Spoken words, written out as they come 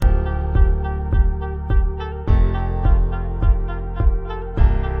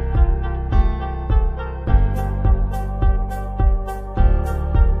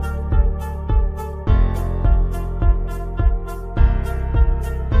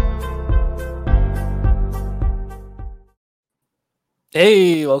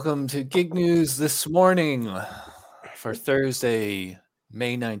Hey, welcome to Gig News this morning for Thursday,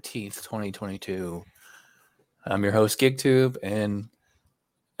 May 19th, 2022. I'm your host, GigTube, and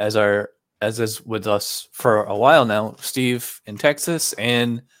as is with us for a while now, Steve in Texas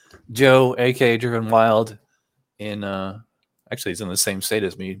and Joe, aka Driven Wild, in actually he's in the same state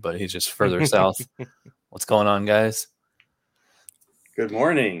as me, but he's just further south. What's going on, guys? Good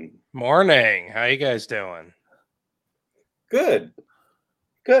morning. Morning. How you guys doing? Good.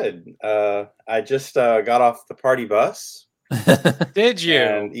 I just got off the party bus. Did you?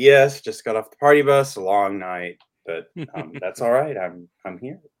 And yes, just got off the party bus. A long night, but that's all right. I'm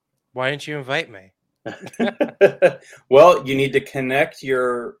here. Why didn't you invite me? Well, you need to connect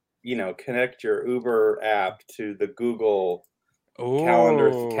your Uber app to the Google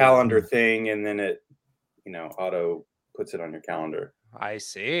calendar thing, and then it, auto puts it on your calendar. I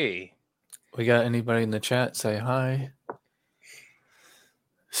see. We got anybody in the chat? Say hi.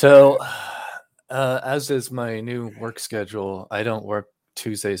 So, as is my new work schedule, I don't work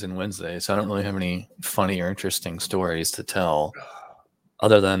Tuesdays and Wednesdays, so I don't really have any funny or interesting stories to tell.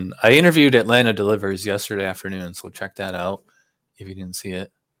 Other than I interviewed Atlanta Delivers yesterday afternoon, so check that out if you didn't see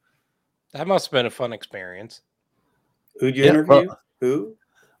it. That must have been a fun experience. Who'd you interview? Who?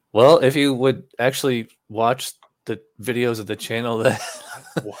 Well, if you would actually watch the videos of the channel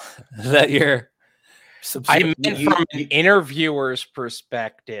that you're I meant from an interviewer's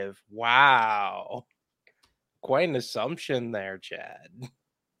perspective. Wow. Quite an assumption there, Chad.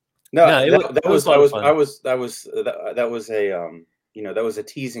 That was a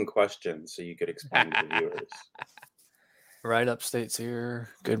teasing question, so you could explain to the viewers. Right Upstate's here.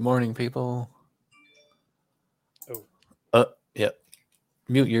 Good morning, people. Yep.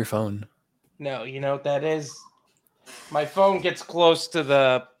 Mute your phone. No, you know what that is? My phone gets close to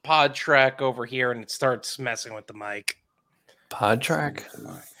the pod track over here and it starts messing with the mic. Pod track?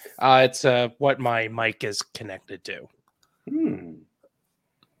 It's what my mic is connected to.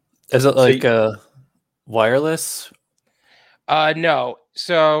 Is it like wireless? No.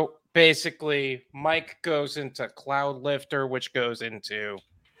 So basically, mic goes into Cloud Lifter, which goes into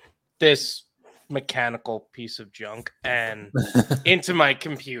this mechanical piece of junk and into my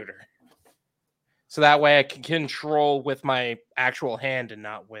computer. So that way I can control with my actual hand and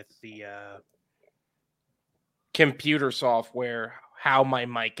not with the computer software how my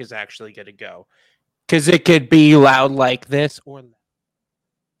mic is actually going to go. Because it could be loud like this or loud. And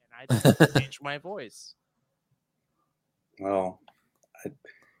I just change my voice. Well,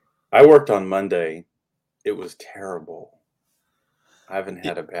 I worked on Monday. It was terrible. I haven't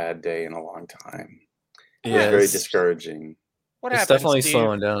had a bad day in a long time. Yeah, it's very discouraging. What it's happened, definitely Steve?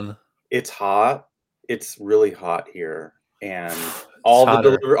 slowing down. It's hot. It's really hot here, and all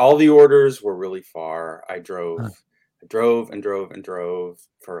the orders were really far. I drove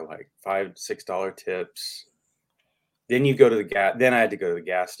for like $5-6 tips. Then you go to the gas. Then I had to go to the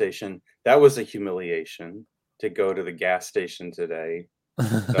gas station. That was a humiliation to go to the gas station today.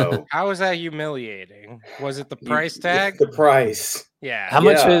 So how was that humiliating? Was it the price tag? The price. Yeah. How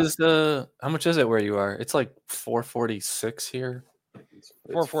much is it where you are? It's like $4.46 here. It's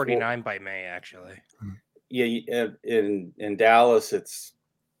 $4.49 by May, actually. Yeah, in Dallas, it's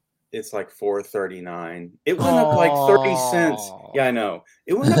like $4.39. It went up like 30 cents. Yeah, I know.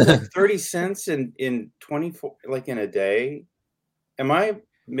 It went up like 30 cents in 24, like in a day. Am I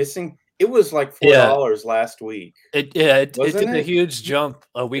missing? It was like $4 last week. It did a huge jump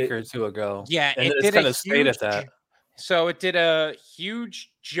a week or two ago. Yeah, and it kind of stayed at that. So it did a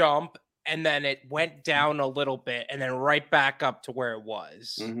huge jump, and then it went down a little bit, and then right back up to where it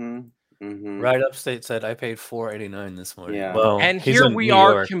was. Right Upstate said I paid $4.89 this morning. Yeah. Well, and here we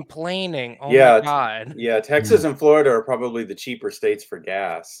are complaining. Oh my God. Yeah, Texas and Florida are probably the cheaper states for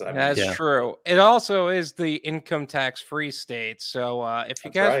gas. That's true. It also is the income tax free state. So if you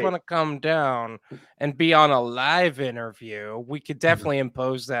guys want to come down and be on a live interview, we could definitely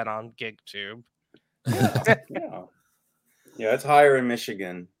impose that on GigTube. Yeah, it's higher in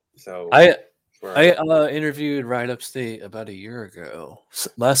Michigan. So I interviewed Right Upstate about a year ago.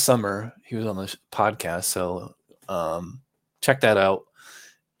 Last summer, he was on the podcast, so check that out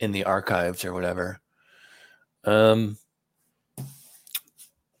in the archives or whatever. I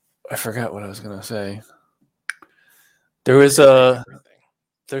forgot what I was gonna say. There's some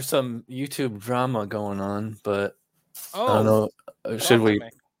YouTube drama going on, but I don't know. Should we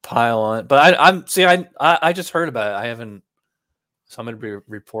pile on? But I just heard about it. I haven't. So I'm going to be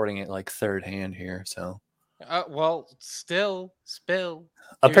reporting it like third hand here. So, well, still spill.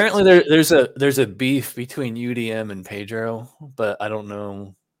 Apparently, there's a beef between UDM and Pedro, but I don't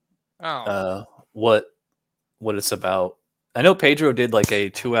know what it's about. I know Pedro did like a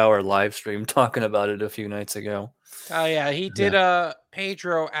 2-hour live stream talking about it a few nights ago. Oh yeah, he did.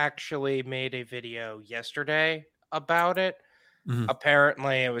 Pedro actually made a video yesterday about it. Mhm.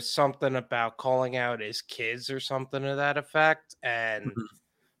 Apparently, it was something about calling out his kids or something to that effect. And Mhm.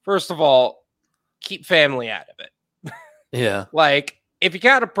 first of all, keep family out of it. Yeah. Like, if you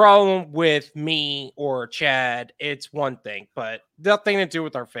got a problem with me or Chad, it's one thing, but nothing to do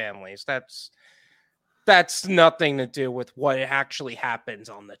with our families. That's nothing to do with what actually happens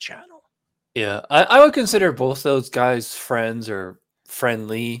on the channel. Yeah. I would consider both those guys friends or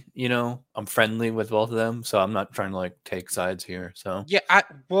friendly, you know. I'm friendly with both of them, so I'm not trying to like take sides here. So Yeah, I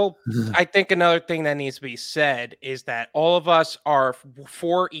think another thing that needs to be said is that all of us are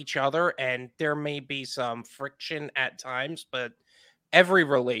for each other, and there may be some friction at times, but every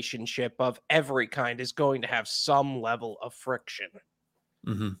relationship of every kind is going to have some level of friction.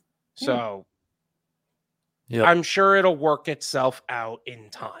 Mhm. So Yep. I'm sure it'll work itself out in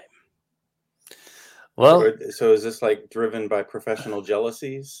time. Well, So is this like driven by professional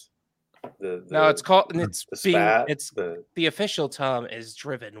jealousies? No, it's called, and The spat. the official term is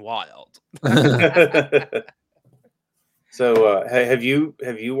driven wild. So have you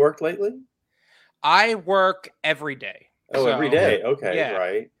worked lately? I work every day. Oh, every So, day. Okay, yeah.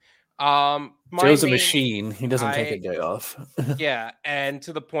 right. My Joe's a main, machine. He doesn't take a day off. yeah, and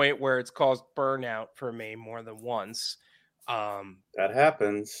to the point where it's caused burnout for me more than once. That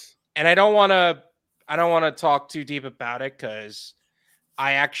happens. And I don't want to talk too deep about it because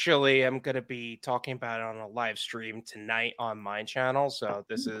I actually am going to be talking about it on a live stream tonight on my channel. So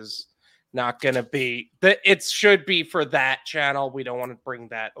this is not going to be it should be for that channel. We don't want to bring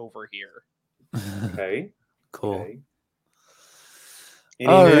that over here. Okay. Cool. Okay.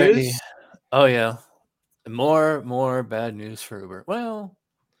 Any news? Oh yeah. More bad news for Uber. Well,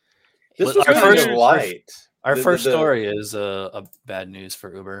 This was our kind first of light. Our first story is a bad news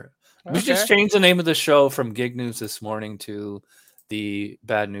for Uber. We should just Okay. change the name of the show from Gig News This Morning to the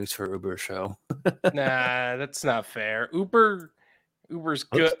Bad News for Uber show. Nah, that's not fair. Uber's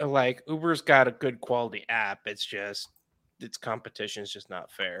good. Like, Uber's got a good quality app. It's just its competition is just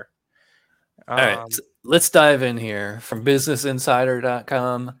not fair. All right, so let's dive in here from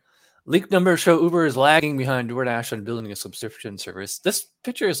BusinessInsider.com. Leaked numbers show Uber is lagging behind DoorDash on building a subscription service. This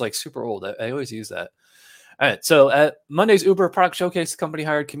picture is like super old. I always use that. All right, so at Monday's Uber product showcase, the company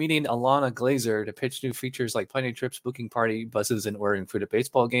hired comedian Alana Glazer to pitch new features like planning trips, booking party buses, and ordering food at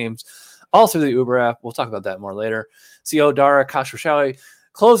baseball games, all through the Uber app. We'll talk about that more later. CEO Dara Khosrowshahi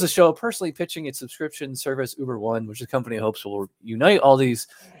closed the show personally pitching its subscription service Uber One, which the company hopes will unite all these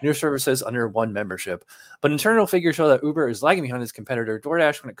new services under one membership. But internal figures show that Uber is lagging behind its competitor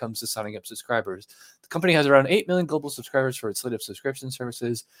DoorDash when it comes to signing up subscribers. The company has around 8 million global subscribers for its slate of subscription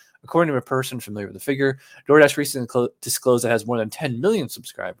services. According to a person familiar with the figure, DoorDash recently disclosed it has more than 10 million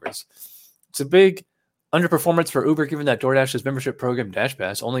subscribers. It's a big underperformance for Uber, given that DoorDash's membership program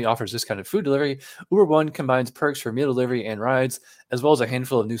DashPass only offers discounted food delivery. Uber One combines perks for meal delivery and rides, as well as a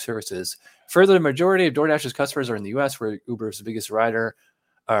handful of new services. Further, the majority of DoorDash's customers are in the U.S., where Uber is the biggest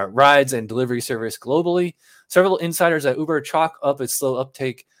rides and delivery service globally. Several insiders at Uber chalk up its slow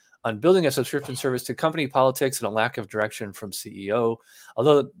uptake on building a subscription service to company politics and a lack of direction from CEO.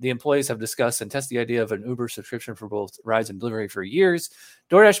 Although the employees have discussed and tested the idea of an Uber subscription for both rides and delivery for years,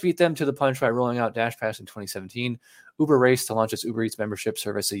 DoorDash beat them to the punch by rolling out DashPass in 2017. Uber raced to launch its Uber Eats membership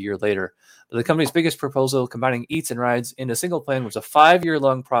service a year later. But the company's biggest proposal, combining Eats and rides in a single plan, was a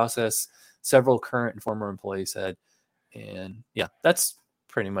 5-year-long process, several current and former employees said. And yeah, that's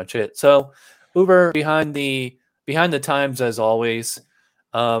pretty much it. So Uber behind the times as always.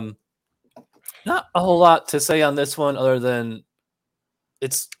 Not a whole lot to say on this one other than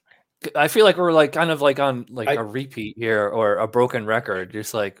I feel like we're like kind of like on like a repeat here or a broken record,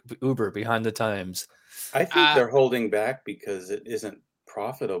 just like Uber behind the times. I think they're holding back because it isn't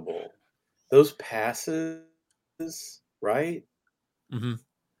profitable. Those passes, right? Mm-hmm.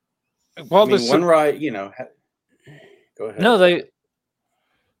 Well, I mean, one ride, go ahead. No,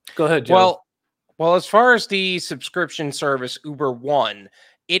 go ahead, Joe. Well, as far as the subscription service Uber One,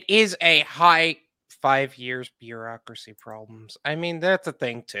 it is a high 5 years bureaucracy problems. I mean, that's a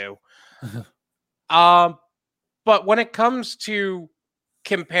thing too. But when it comes to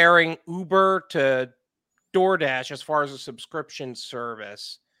comparing Uber to DoorDash as far as a subscription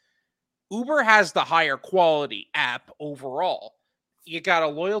service, Uber has the higher quality app overall. You got a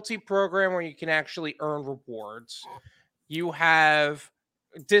loyalty program where you can actually earn rewards. You have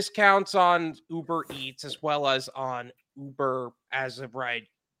discounts on Uber Eats as well as on Uber as a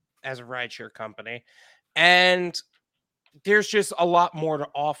rideshare company. And there's just a lot more to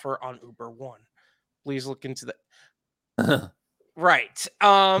offer on Uber One. Please look into that. Right.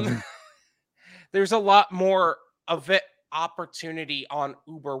 There's a lot more of it opportunity on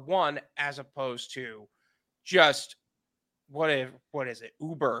Uber One as opposed to just what is it?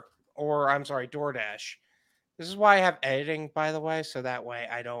 Uber, or I'm sorry, DoorDash. This is why I have editing, by the way, so that way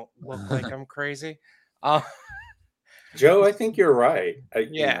I don't look like I'm crazy. Joe, I think you're right.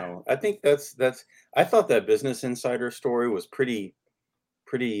 Yeah. I think that's. I thought that Business Insider story was pretty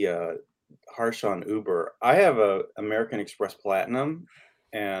harsh on Uber. I have a American Express Platinum,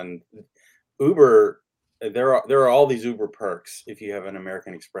 and Uber. There are all these Uber perks if you have an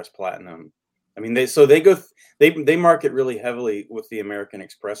American Express Platinum. I mean, they market really heavily with the American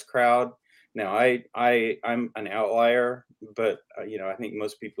Express crowd. Now, I'm an outlier, but I think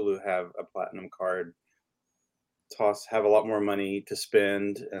most people who have a platinum card have a lot more money to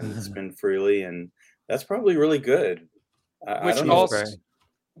spend and spend freely, and that's probably really good. I Which don't know. also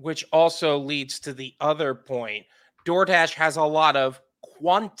which also leads to the other point. DoorDash has a lot of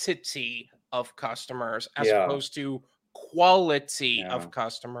quantity of customers as Yeah, opposed to quality yeah, of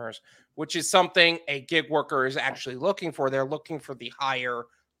customers, which is something a gig worker is actually looking for. They're looking for the higher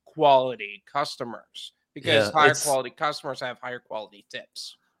quality customers because Yeah, higher quality customers have higher quality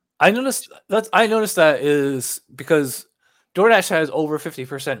tips. I noticed that is because DoorDash has over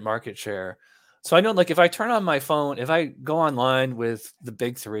 50% market share. So I know, like, if I turn on my phone, if I go online with the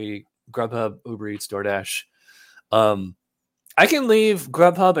big three, Grubhub, Uber Eats, DoorDash, I can leave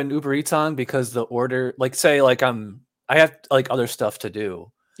Grubhub and Uber Eats on because the order, like, say, like I have like other stuff to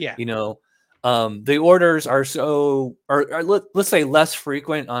do. Yeah. The orders are let's say less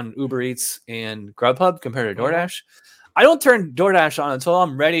frequent on Uber Eats and Grubhub compared to DoorDash. I don't turn DoorDash on until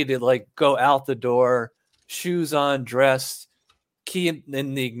I'm ready to like go out the door, shoes on, dressed, key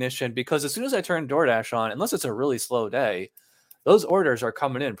in the ignition, because as soon as I turn DoorDash on, unless it's a really slow day, those orders are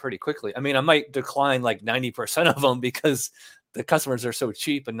coming in pretty quickly. I mean, I might decline like 90% of them because the customers are so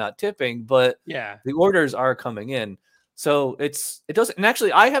cheap and not tipping, but Yeah. the orders are coming in. So it doesn't, and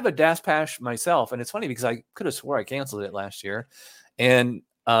actually I have a Dash Pass myself, and it's funny because I could have swore I canceled it last year. And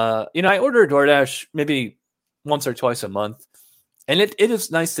I order DoorDash maybe once or twice a month, and it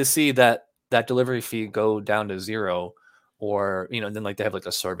is nice to see that delivery fee go down to zero, or and then like they have like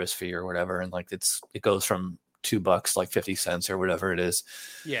a service fee or whatever, and like it goes from $2 like 50 cents or whatever it is.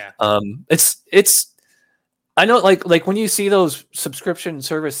 Yeah. It's I know, like when you see those subscription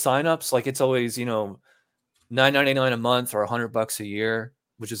service signups, like it's always $9.99 a month or $100 a year,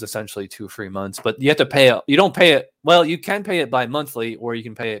 which is essentially 2 free months. But you have to pay it. You don't pay it. Well, you can pay it by monthly, or you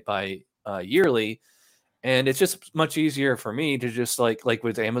can pay it by yearly. And it's just much easier for me to just like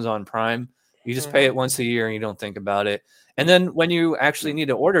with Amazon Prime, you just pay it once a year and you don't think about it. And then when you actually need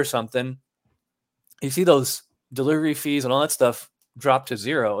to order something, you see those delivery fees and all that stuff drop to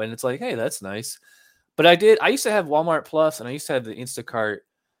zero, and it's like, hey, that's nice. But I used to have Walmart Plus, and I used to have the Instacart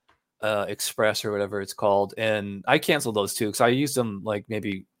Express or whatever it's called, and I canceled those two because I used them like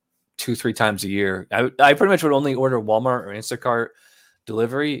maybe 2-3 times a year. I pretty much would only order Walmart or Instacart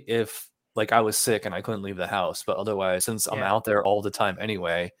delivery if like I was sick and I couldn't leave the house, but otherwise, since I'm out there all the time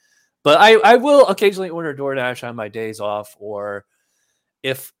anyway. But I will occasionally order DoorDash on my days off, or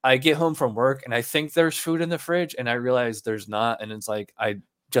if I get home from work and I think there's food in the fridge and I realize there's not, and it's like I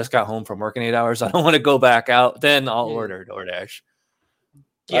just got home from working 8 hours, I don't want to go back out, then I'll order DoorDash.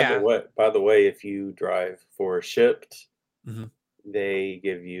 Yeah. By the way, if you drive for Shipped, they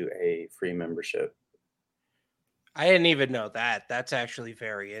give you a free membership. I didn't even know that. That's actually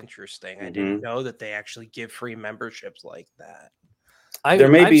very interesting. I didn't know that they actually give free memberships like that. There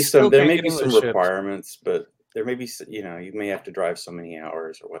may be some requirements, but there may be, you may have to drive so many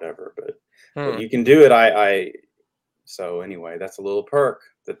hours or whatever, but you can do it. So anyway, that's a little perk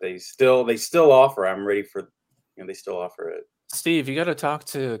that they still offer. I'm ready for, they still offer it. Steve, you got to talk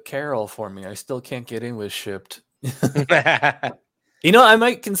to Carol for me. I still can't get in with Shipped. I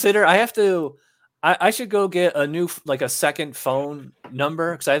might consider, I should go get a new, like a second phone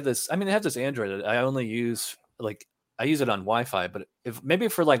number, because I have this Android that I only use, like I use it on Wi-Fi, but if maybe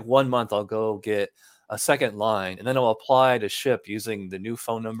for like 1 month, I'll go get a second line, and then I'll apply to Shipt using the new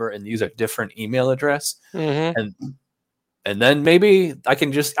phone number and use a different email address. And then maybe I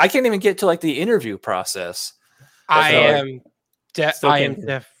can't even get to like the interview process. I am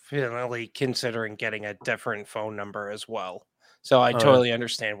definitely considering getting a different phone number as well. So I totally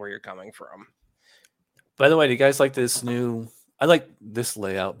understand where you're coming from. By the way, do you guys like this new? I like this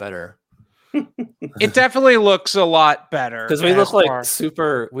layout better. It definitely looks a lot better because we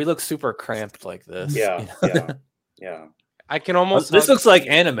look super cramped like this. Yeah, yeah. I can almost. This looks like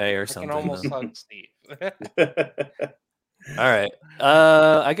anime or something. I can almost hug Steve. All right.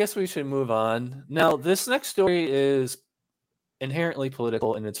 I guess we should move on. Now, this next story is inherently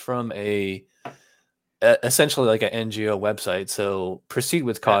political, and it's from essentially like an NGO website. So proceed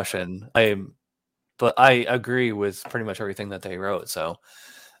with caution. But I agree with pretty much everything that they wrote. So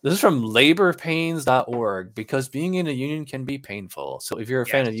this is from laborpains.org, because being in a union can be painful. So if you're a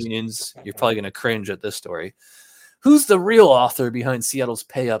fan of unions, you're probably going to cringe at this story. Who's the real author behind Seattle's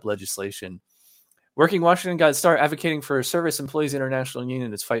pay up legislation? Working Washington got started advocating for Service Employees International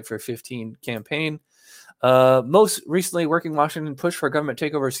Union, its Fight for 15 campaign. Most recently, Working Washington pushed for a government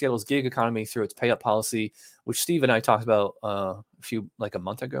takeover of Seattle's gig economy through its pay-up policy, which Steve and I talked about a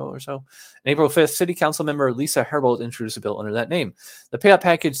month ago or so. On April 5th, City Council member Lisa Herbold introduced a bill under that name. The pay-up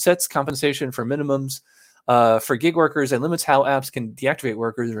package sets compensation for minimums for gig workers and limits how apps can deactivate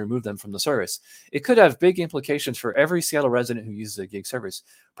workers and remove them from the service. It could have big implications for every Seattle resident who uses a gig service.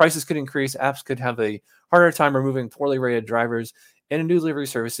 Prices could increase, apps could have a harder time removing poorly rated drivers, and new delivery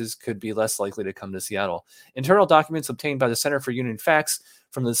services could be less likely to come to Seattle. Internal documents obtained by the Center for Union Facts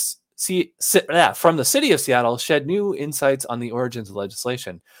from the city of Seattle shed new insights on the origins of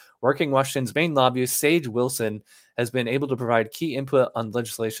legislation. Working Washington's main lobbyist, Sage Wilson, has been able to provide key input on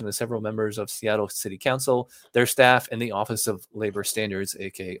legislation to several members of Seattle City Council, their staff, and the Office of Labor Standards,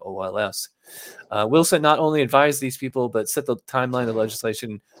 aka OLS. Wilson not only advised these people, but set the timeline of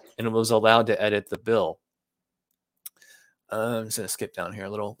legislation and was allowed to edit the bill. I'm just going to skip down here a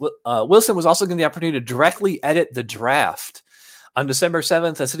little. Wilson was also given the opportunity to directly edit the draft. On December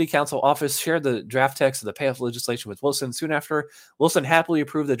 7th, the City Council office shared the draft text of the payoff legislation with Wilson. Soon after, Wilson happily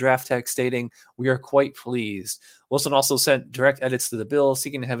approved the draft text, stating, "We are quite pleased." Wilson also sent direct edits to the bill,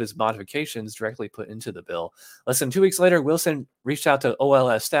 seeking to have his modifications directly put into the bill. Less than 2 weeks later, Wilson reached out to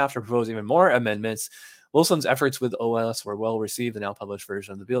OLS staff to propose even more amendments. Wilson's efforts with OLS were well received. The now published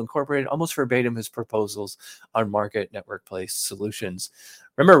version of the bill incorporated almost verbatim his proposals on market network-based solutions.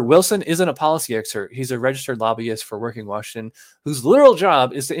 Remember, Wilson isn't a policy expert. He's a registered lobbyist for Working Washington, whose literal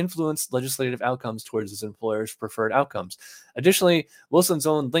job is to influence legislative outcomes towards his employer's preferred outcomes. Additionally, Wilson's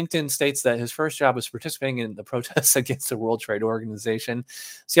own LinkedIn states that his first job was participating in the protests against the World Trade Organization.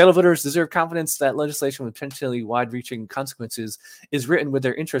 Seattle voters deserve confidence that legislation with potentially wide-reaching consequences is written with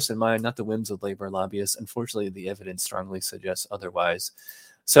their interests in mind, not the whims of labor lobbyists. Unfortunately, the evidence strongly suggests otherwise.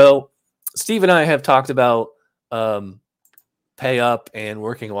 So, Steve and I have talked about Pay Up and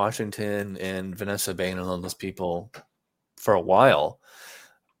Working Washington and Vanessa Bain and all those people for a while.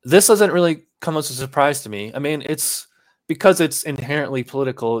 This doesn't really come as a surprise to me. I mean, it's because it's inherently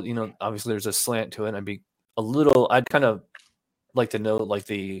political. You know, obviously there's a slant to it. I'd kind of like to know like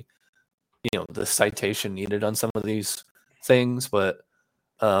the citation needed on some of these things, but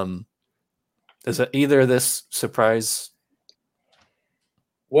does either of this surprise?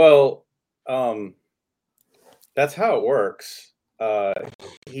 Well, that's how it works.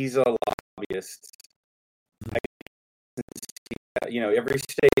 He's a lobbyist. Every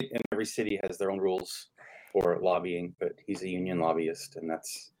state and every city has their own rules for lobbying, but he's a union lobbyist, and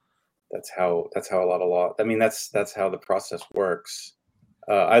that's how a lot of law. I mean, that's how the process works.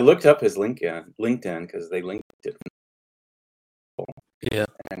 I looked up his LinkedIn because they linked it. Yeah,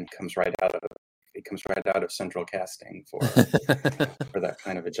 and it comes right out of central casting for that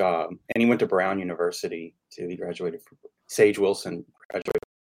kind of a job. And he went to Brown University too. He graduated from Sage Wilson, graduated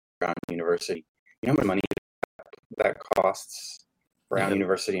from Brown University. You know how much money that costs? Brown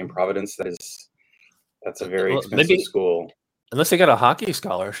University in Providence. That's a very expensive school. Unless they got a hockey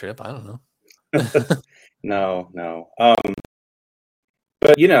scholarship, I don't No. know.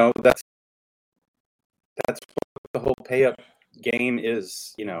 But that's what the whole pay up game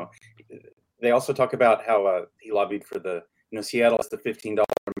is. They also talk about how he lobbied for the Seattle is the $15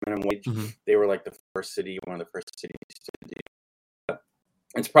 minimum wage. Mm-hmm. They were like one of the first cities to do that.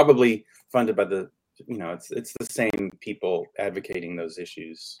 It's probably funded by the it's the same people advocating those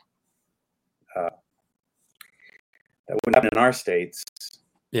issues. That wouldn't happen in our states.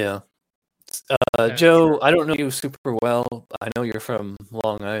 Yeah. Joe, I don't know you super well. I know you're from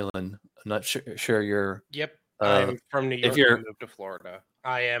Long Island. I'm not sure you're. Yep, I'm from New York. I moved to Florida.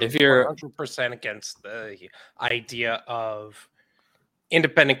 I am 100% against the idea of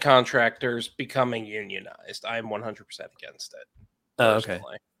independent contractors becoming unionized. I'm 100% against it. Okay.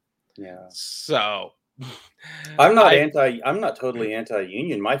 Yeah. So I'm not totally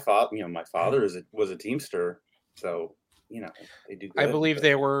anti-union. My father was a Teamster, so they do good. I believe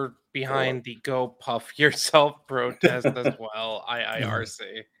they were behind the Go Puff Yourself protest as well,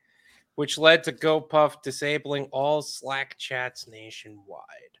 IIRC, which led to Go Puff disabling all Slack chats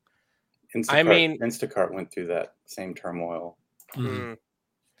nationwide. Instacart went through that same turmoil.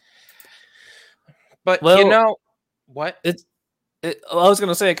 But What? I was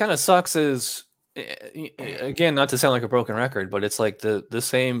gonna say it kind of sucks. Is again, not to sound like a broken record, but it's like the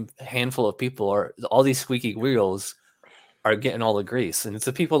same handful of people are all these squeaky wheels are getting all the grease, and it's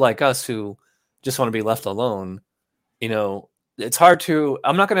the people like us who just want to be left alone. It's hard to.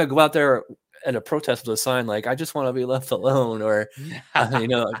 I'm not gonna go out there at a protest with a sign like "I just want to be left alone," or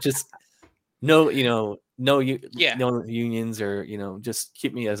just no, Yeah. no unions, or just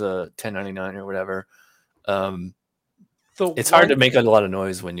keep me as a 1099 or whatever. It's hard to make a lot of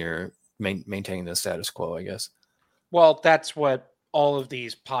noise when you're maintaining the status quo, I guess. Well, that's what all of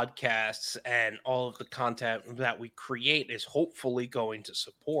these podcasts and all of the content that we create is hopefully going to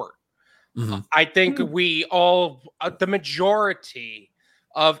support. Mhm. I think we all, the majority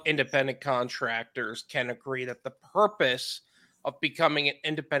of independent contractors can agree that the purpose of becoming an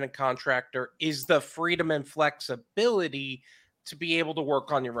independent contractor is the freedom and flexibility to be able to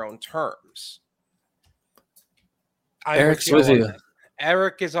work on your own terms. I'm Eric's with you on you. this.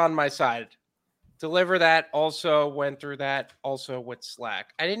 Eric is on my side. Deliver That also went through that, also with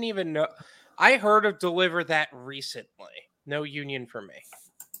Slack. I didn't even know. I heard of Deliver That recently. No union for me.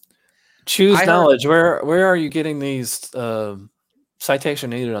 Choose knowledge. Where are you getting these citation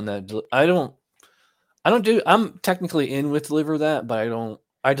needed on that? I'm technically in with Deliver That, but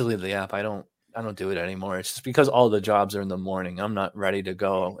I deleted the app. I don't do it anymore. It's just because all the jobs are in the morning. I'm not ready to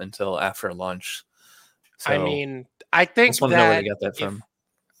go until after lunch. So I mean, I think I just want to know where they got that from.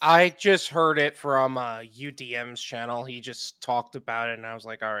 I just heard it from UDM's channel. He just talked about it, and I was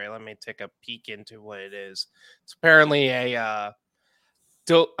like, all right, let me take a peek into what it is. It's apparently a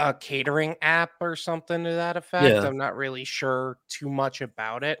catering app or something to that effect. Yeah. I'm not really sure too much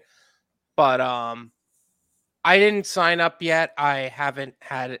about it, but I didn't sign up yet. I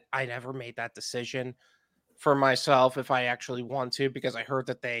never made that decision for myself if I actually want to, because I heard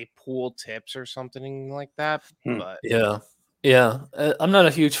that they pool tips or something like that. But yeah, I'm not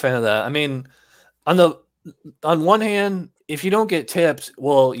a huge fan of that. I mean, on one hand, if you don't get tipped,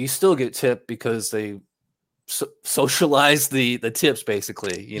 well, you still get tipped because they socialize the tips,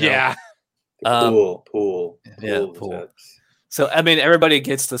 basically. Yeah. Pool tips. So I mean, everybody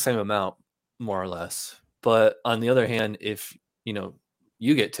gets the same amount, more or less. But on the other hand, if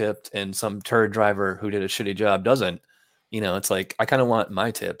you get tipped and some turd driver who did a shitty job doesn't, it's like I kind of want my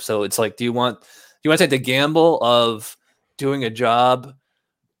tip. So it's like, do you want to take the gamble of doing a job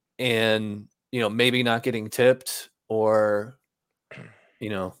and maybe not getting tipped, or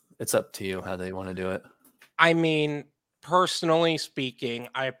it's up to you how they want to do it. I mean, personally speaking,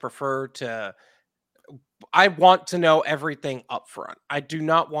 I want to know everything up front. I do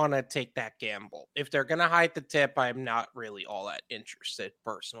not want to take that gamble. If they're going to hide the tip, I'm not really all that interested,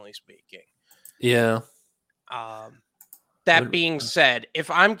 personally speaking. Yeah. That being said, if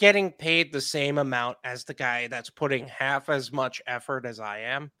I'm getting paid the same amount as the guy that's putting half as much effort as I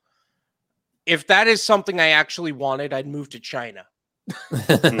am, if that is something I actually wanted, I'd move to China.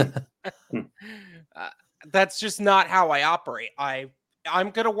 That's just not how I operate. I'm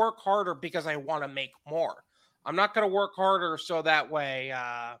going to work harder because I want to make more. I'm not going to work harder so that way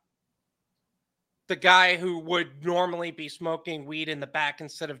the guy who would normally be smoking weed in the back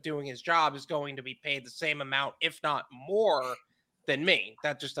instead of doing his job is going to be paid the same amount, if not more, than me.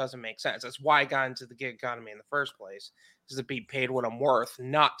 That just doesn't make sense. That's why I got into the gig economy in the first place, is to be paid what I'm worth,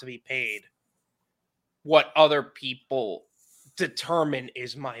 not to be paid what other people determine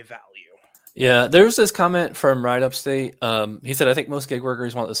is my value. Yeah, there was this comment from Ride Upstate. He said, I think most gig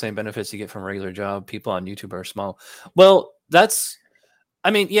workers want the same benefits you get from a regular job. People on YouTube are small. Well,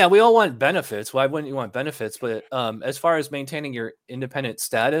 yeah, we all want benefits. Why wouldn't you want benefits? But as far as maintaining your independent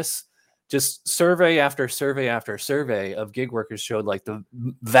status, just survey after survey after survey of gig workers showed like the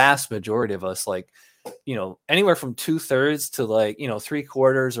vast majority of us, like, anywhere from 2/3 to like,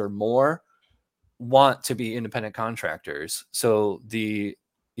 3/4 or more want to be independent contractors. So the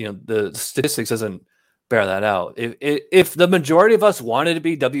statistics doesn't bear that out. If the majority of us wanted to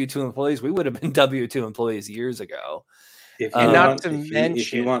be W-2 employees, we would have been W-2 employees years ago. If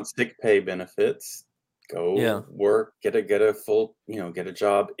you want sick pay benefits, go work, get a full, get a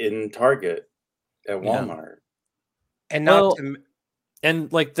job in Target at Walmart. And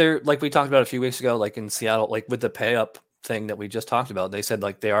and like we talked about a few weeks ago, like in Seattle, like with the pay up thing that we just talked about, they said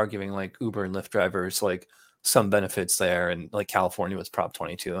like they are giving like Uber and Lyft drivers like some benefits there, and like California was Prop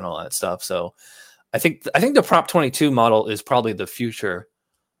 22 and all that stuff. So I think the Prop 22 model is probably the future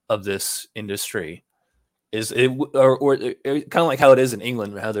of this industry. Is it or kind of like how it is in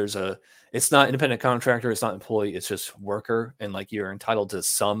England, how it's not independent contractor, it's not employee, it's just worker, and like you're entitled to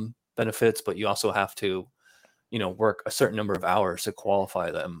some benefits, but you also have to work a certain number of hours to qualify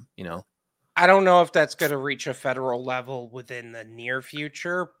them. I don't know if that's going to reach a federal level within the near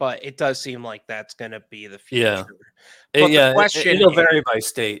future, but it does seem like that's going to be the future. But the question it'll vary by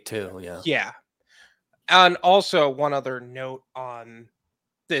state too. Yeah. And also one other note on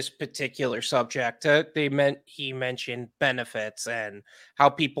this particular subject, he mentioned benefits and how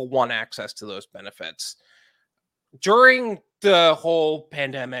people want access to those benefits. During the whole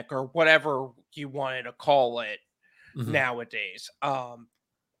pandemic, or whatever you wanted to call it nowadays,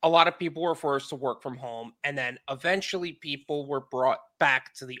 a lot of people were forced to work from home, and then eventually people were brought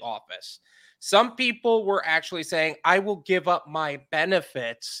back to the office. Some people were actually saying, I will give up my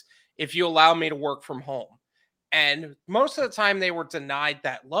benefits if you allow me to work from home. And most of the time they were denied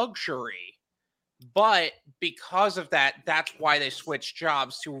that luxury. But because of that, that's why they switched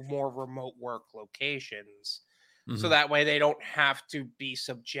jobs to more remote work locations. So that way they don't have to be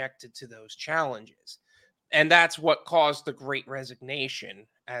subjected to those challenges. And that's what caused the Great Resignation,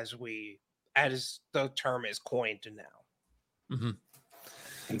 as the term is coined now.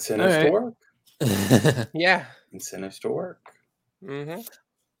 Incentives to work. Yeah. Incentives to work.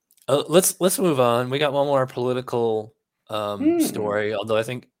 Let's move on. We got one more political story, although I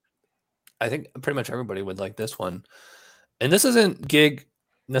think pretty much everybody would like this one. And this isn't gig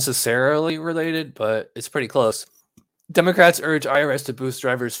necessarily related, but it's pretty close. Democrats urge IRS to boost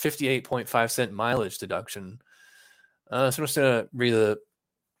drivers' 58.5-cent mileage deduction. So I'm just going to read the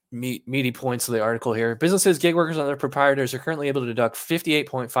meaty points of the article here. Businesses, gig workers, and other proprietors are currently able to deduct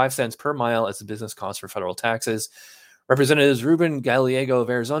 58.5 cents per mile as the business cost for federal taxes. Representatives Ruben Gallego of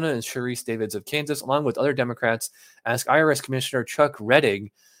Arizona and Sharice Davids of Kansas, along with other Democrats, asked IRS Commissioner Chuck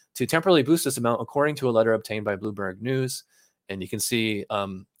Rettig to temporarily boost this amount, according to a letter obtained by Bloomberg News. And you can see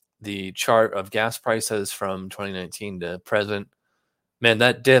the chart of gas prices from 2019 to present. Man,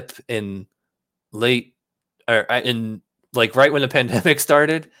 that dip in right when the pandemic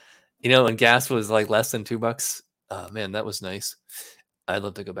started, and gas was like less than $2. Man, that was nice. I'd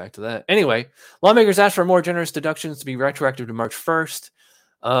love to go back to that. Anyway, lawmakers asked for more generous deductions to be retroactive to March 1st.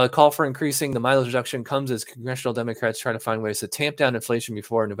 Call for increasing the mileage reduction comes as congressional Democrats try to find ways to tamp down inflation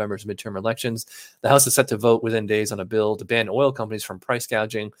before November's midterm elections. The House is set to vote within days on a bill to ban oil companies from price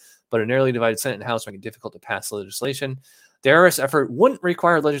gouging, but a narrowly divided Senate and House make it difficult to pass the legislation. The IRS effort wouldn't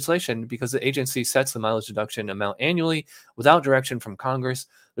require legislation because the agency sets the mileage deduction amount annually without direction from Congress.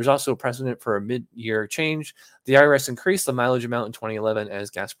 There's also a precedent for a mid-year change. The IRS increased the mileage amount in 2011 as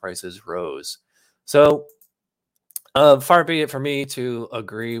gas prices rose. So, far be it for me to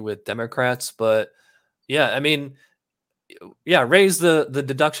agree with Democrats, but yeah, I mean, raise the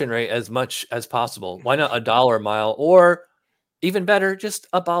deduction rate as much as possible. Why not $1 a mile, or even better, just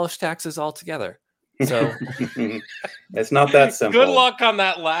abolish taxes altogether? So it's not that simple. Good luck on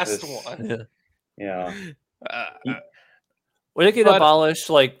that last one. Yeah. When it get abolished,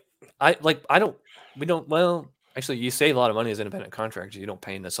 actually, you save a lot of money as independent contractors. You don't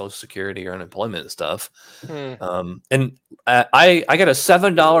pay into Social Security or unemployment and stuff. And I got a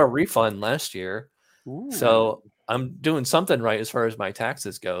 $7 refund last year. Ooh. So I'm doing something right as far as my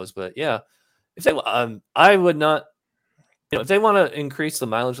taxes goes. But yeah, if they, I would not, if they want to increase the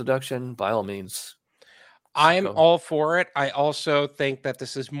mileage deduction, by all means. I'm all for it. I also think that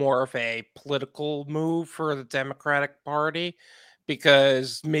this is more of a political move for the Democratic Party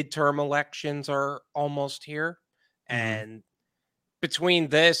because midterm elections are almost here. And between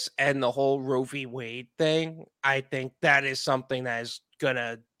this and the whole Roe v. Wade thing, I think that is something that is going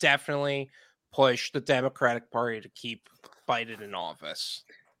to definitely push the Democratic Party to keep Biden in office.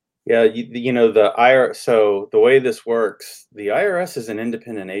 Yeah, the IRS. So the way this works, the IRS is an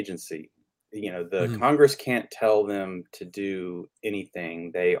independent agency. The Congress can't tell them to do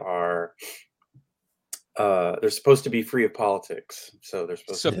anything. They are they're supposed to be free of politics, so they're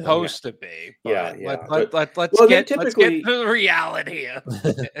supposed to be. Yeah. Let's get to the reality of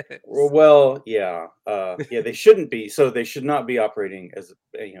it. Well, yeah, they shouldn't be. So they should not be operating as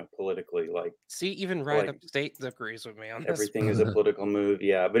politically. See, even Right Up State agrees with me on this. Everything is a political move.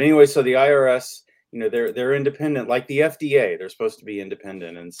 Yeah, but anyway, so the IRS, they're independent, like the FDA. They're supposed to be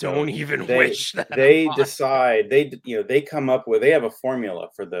independent, and so don't even wish that. They decide. They come up with. They have a formula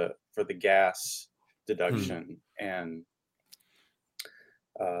for the gas deduction, and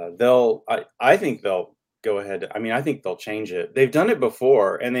I think they'll go ahead. I mean, I think they'll change it. They've done it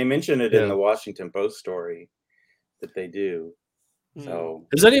before, and they mentioned it in the Washington Post story that they do. So,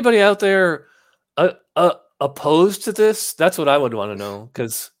 is anybody out there opposed to this? That's what I would want to know,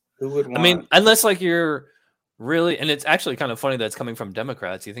 because who would want? I mean, unless you're really, and it's actually kind of funny that it's coming from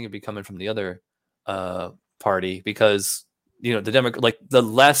Democrats. You think it'd be coming from the other party, because the the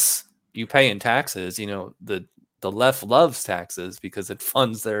less you pay in taxes, the left loves taxes because it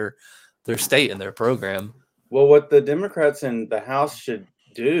funds their their state and their program. Well, what the Democrats in the House should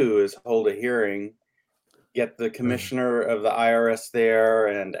do is hold a hearing, get the commissioner of the IRS there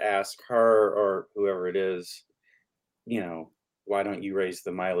and ask her or whoever it is, why don't you raise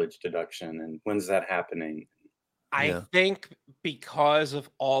the mileage deduction and when's that happening? I think because of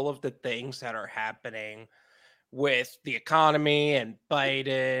all of the things that are happening with the economy and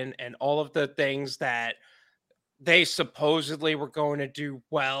Biden and all of the things that they supposedly were going to do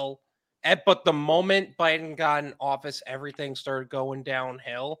well. But the moment Biden got in office, everything started going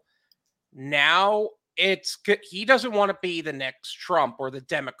downhill. Now he doesn't want to be the next Trump or the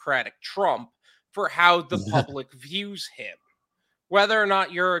Democratic Trump for how the public views him, whether or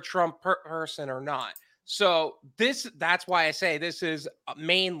not you're a Trump person or not. So that's why I say this is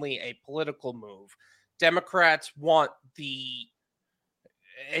mainly a political move. Democrats want the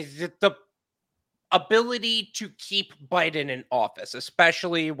ability to keep Biden in office,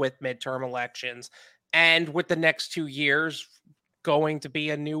 especially with midterm elections and with the next 2 years going to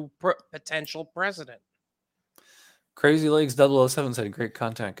be a new potential president. Crazy Legs 007 said, great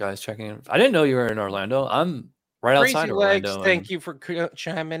content, guys. Checking in. I didn't know you were in Orlando. I'm right Crazy outside of Legs, Orlando. thank you for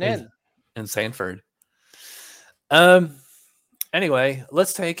chiming in. Sanford. Anyway,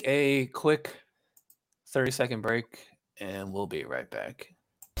 let's take a quick 30-second break and we'll be right back.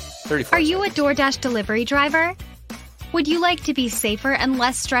 Are you a DoorDash delivery driver? Would you like to be safer and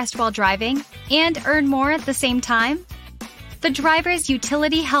less stressed while driving and earn more at the same time? The Driver's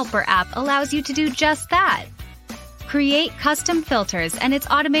Utility Helper app allows you to do just that. Create custom filters and its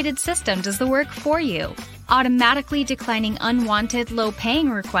automated system does the work for you, automatically declining unwanted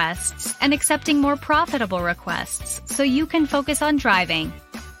low-paying requests and accepting more profitable requests so you can focus on driving.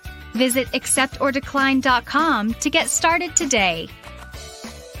 Visit acceptordecline.com to get started today.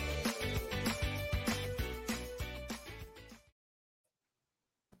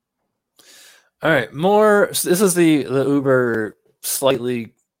 All right, more. This is the Uber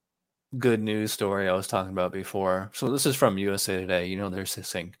slightly good news story I was talking about before. So this is from USA Today. There's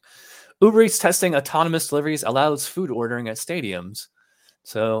this thing. Uber Eats testing autonomous deliveries allows food ordering at stadiums.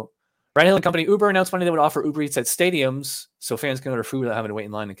 So ride-hailing company Uber announced Monday they would offer Uber Eats at stadiums so fans can order food without having to wait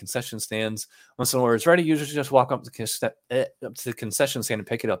in line in concession stands. Once an order is ready, users just walk up to the concession stand and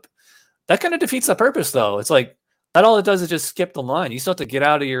pick it up. That kind of defeats the purpose, though. It's like, that all it does is just skip the line. You still have to get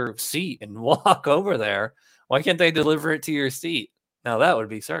out of your seat and walk over there. Why can't they deliver it to your seat? Now that would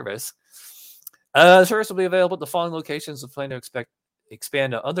be service. The service will be available at the following locations. We plan to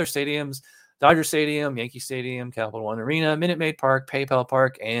expand to other stadiums: Dodger Stadium, Yankee Stadium, Capital One Arena, Minute Maid Park, PayPal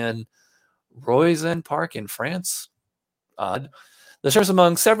Park, and Roizen Park in France. Odd. The service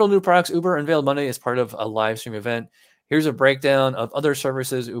among several new products Uber unveiled Monday as part of a live stream event. Here's a breakdown of other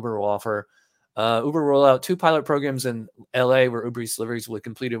services Uber will offer. Uber roll out 2 pilot programs in LA where Uber Eats deliveries will be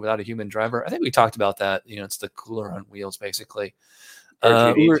completed without a human driver. I think we talked about that. It's the cooler on wheels, basically.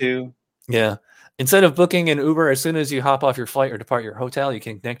 R2D2. Yeah. Instead of booking an Uber as soon as you hop off your flight or depart your hotel, you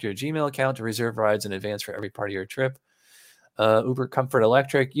can connect your Gmail account to reserve rides in advance for every part of your trip. Uber Comfort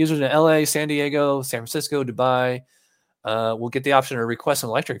Electric. Users in LA, San Diego, San Francisco, Dubai will get the option to request an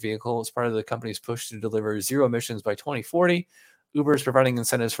electric vehicle as part of the company's push to deliver zero emissions by 2040. Uber is providing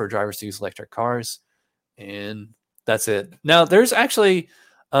incentives for drivers to use electric cars, and that's it. Now, there's actually,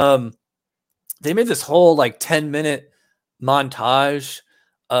 they made this whole 10-minute montage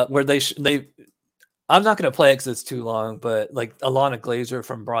where I'm not going to play it because it's too long, but Alana Glazer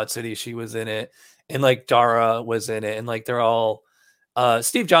from Broad City, she was in it, and Dara was in it, and they're all,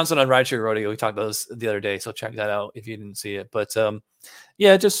 Steve Johnson on Rideshare Rodeo. We talked about this the other day, so check that out if you didn't see it. But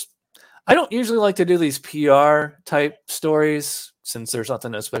yeah, I don't usually like to do these PR type stories since there's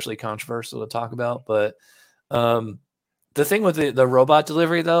nothing especially controversial to talk about. But the thing with the robot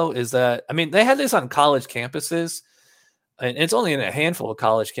delivery, though, is that, they had this on college campuses, and it's only in a handful of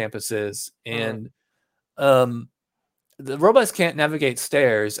college campuses. And the robots can't navigate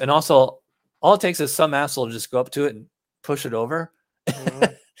stairs. And also, all it takes is some asshole to just go up to it and push it over.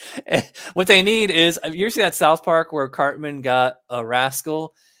 What they need is, you see that South Park where Cartman got a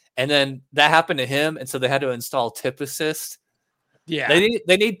rascal? And then that happened to him, and so they had to install tip assist. Yeah,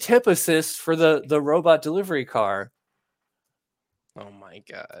 they need tip assist for the robot delivery car. Oh my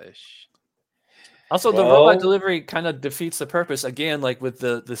gosh! Also, the robot delivery kind of defeats the purpose again. Like with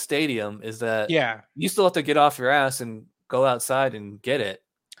the stadium, is that you still have to get off your ass and go outside and get it.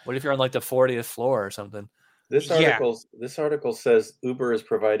 What if you're on the 40th floor or something? This article says Uber is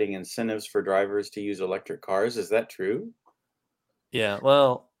providing incentives for drivers to use electric cars. Is that true? Yeah,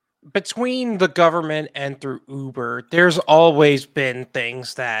 well, between the government and through Uber, there's always been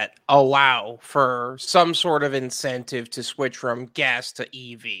things that allow for some sort of incentive to switch from gas to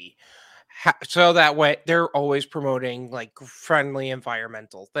EV. so that way they're always promoting like friendly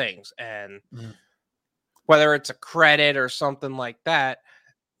environmental things, and whether it's a credit or something like that,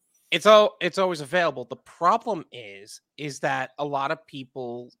 it's always available. The problem is that a lot of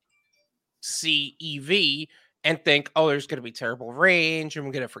people see EV and think, oh, there's going to be terrible range and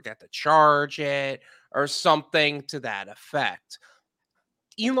we're going to forget to charge it or something to that effect.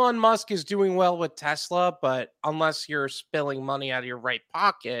 Elon Musk is doing well with Tesla, but unless you're spilling money out of your right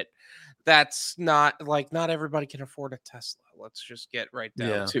pocket, that's not everybody can afford a Tesla. Let's just get right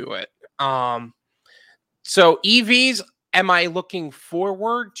down to it. So EVs, am I looking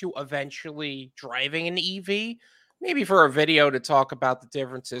forward to eventually driving an EV? Maybe for a video to talk about the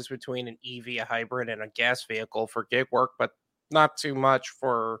differences between an EV, a hybrid, and a gas vehicle for gig work, but not too much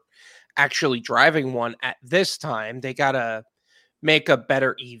for actually driving one at this time. They got to make a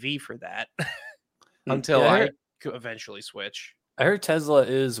better EV for that until I could eventually switch. I heard Tesla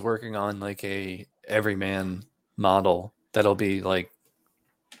is working on like a everyman model that'll be like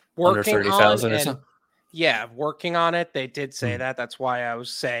under 30,000 or something. Yeah, working on it. They did say that. That's why I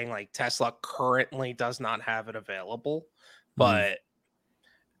was saying like Tesla currently does not have it available, but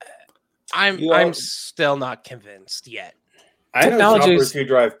I'm still not convinced yet. I know shoppers who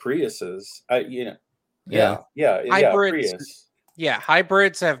drive Priuses. Hybrids. Yeah,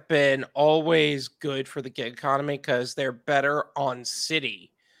 hybrids have been always good for the gig economy because they're better on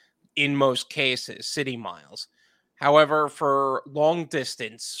city in most cases, city miles. However, for long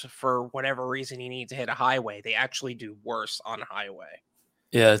distance, for whatever reason you need to hit a highway, they actually do worse on highway.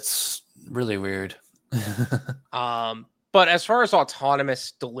 Yeah, it's really weird. But as far as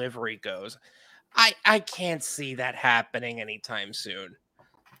autonomous delivery goes, I can't see that happening anytime soon.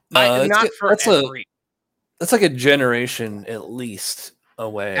 That's like a generation at least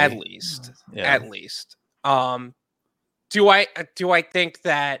away. At least. Do I think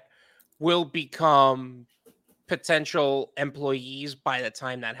that will become potential employees by the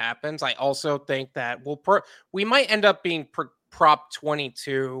time that happens? I also think that we might end up being Prop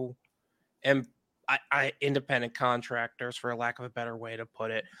 22 and independent contractors, for lack of a better way to put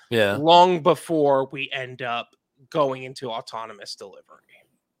it. Yeah. Long before we end up going into autonomous delivery.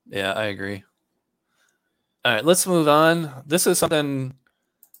 Yeah, I agree. All right, let's move on. This is something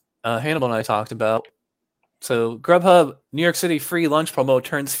Hannibal and I talked about. So Grubhub New York City free lunch promo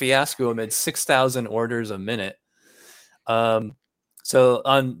turns fiasco amid 6,000 orders a minute.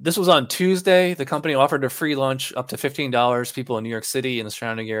 This was on Tuesday. The company offered a free lunch up to $15. People in New York City and the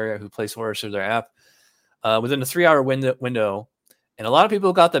surrounding area who place orders through their app within a 3-hour window. And a lot of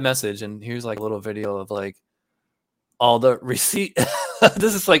people got the message. And here's like a little video of like all the receipt.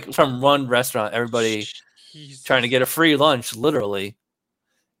 This is like from one restaurant. Everybody trying to get a free lunch, literally.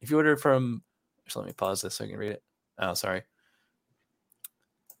 If you order from, just let me pause this so I can read it. Oh, sorry.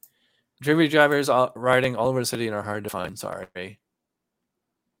 Delivery drivers riding all over the city and are hard to find. Sorry.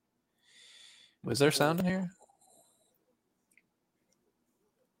 Was there sound in here?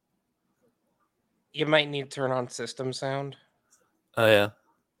 You might need to turn on system sound. Oh, yeah.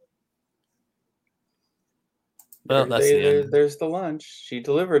 Well, that's the end. There's the lunch. She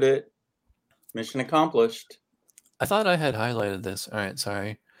delivered it. Mission accomplished. I thought I had highlighted this. All right, sorry.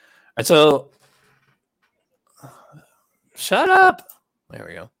 All right, so shut up. There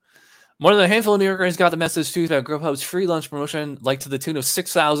we go. More than a handful of New Yorkers got the message too about Grubhub's free lunch promotion, like to the tune of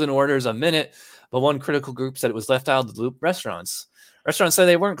 6,000 orders a minute. But one critical group said it was left out of the loop. Restaurants said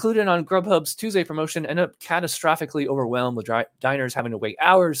they weren't included on Grubhub's Tuesday promotion, ended up catastrophically overwhelmed with diners having to wait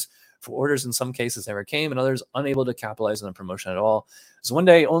hours for orders. In some cases never came, and others unable to capitalize on the promotion at all. It's a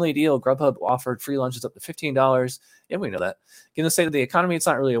one-day only deal. Grubhub offered free lunches up to $15. Yeah, we know that. Given the state of the economy, it's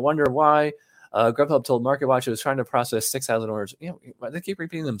not really a wonder why. Grubhub told MarketWatch it was trying to process 6,000 orders. They keep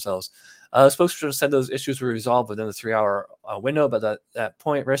repeating themselves. Spokesperson said those issues were resolved within the 3-hour window, but at that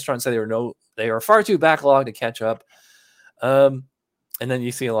point, restaurants said they were far too backlogged to catch up. And then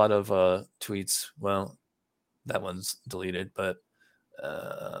you see a lot of tweets. Well, that one's deleted, but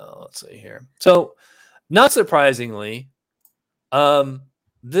let's see here. So, not surprisingly,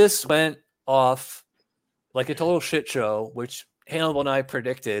 this went off like a total shit show, which Hannibal and I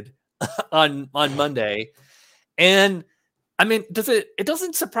predicted on Monday. And I mean, it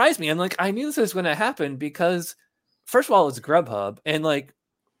doesn't surprise me. And like, I knew this was going to happen because first of all, it's Grubhub. And like,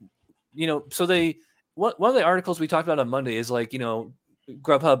 so one of the articles we talked about on Monday is like,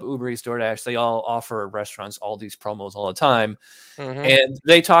 Grubhub, Uber Eats, DoorDash, they all offer restaurants all these promos all the time. Mm-hmm. And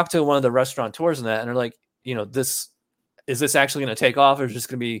they talked to one of the restaurateurs in that, and they're like, is this actually going to take off, or is it just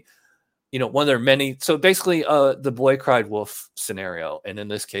going to be, one of their many? So basically, the boy cried wolf scenario. And in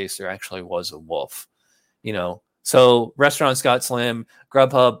this case, there actually was a wolf, So restaurants got slim.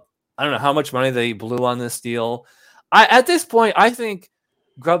 Grubhub, I don't know how much money they blew on this deal. At this point, I think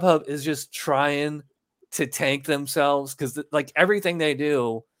Grubhub is just trying to tank themselves because like everything they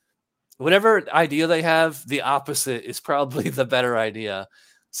do, whatever idea they have, the opposite is probably the better idea.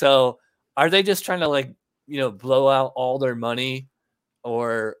 So are they just trying to like, blow out all their money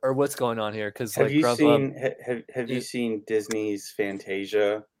or what's going on here? Because Have like you Grubhub, seen have you seen Disney's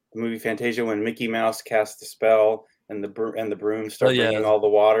Fantasia, the movie Fantasia, when Mickey Mouse casts the spell and the brooms start bringing all the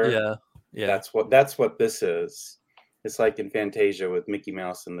water? yeah. That's what this is. It's like in Fantasia with Mickey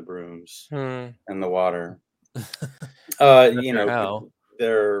Mouse and the brooms and the water. How.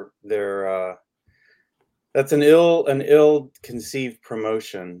 They're that's an ill conceived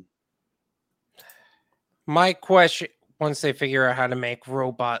promotion. My question: once they figure out how to make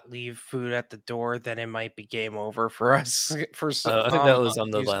robot leave food at the door, then it might be game over for us. For some, I think that was on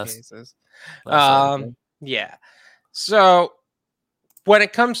the last cases. article. Yeah. So when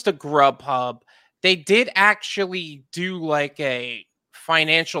it comes to Grubhub, they did actually do like a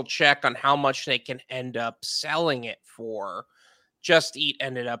financial check on how much they can end up selling it for. Just Eat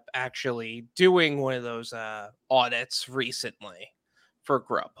ended up actually doing one of those audits recently for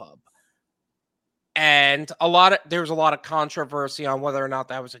Grubhub. And there was a lot of controversy on whether or not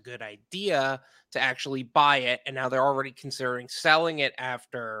that was a good idea to actually buy it. And now they're already considering selling it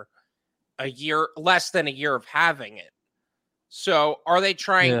after less than a year of having it. So are they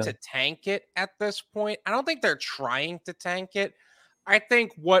trying to tank it at this point? I don't think they're trying to tank it. I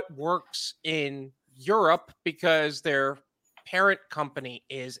think what works in Europe, because their parent company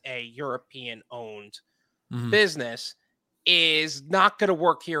is a European owned business, is not going to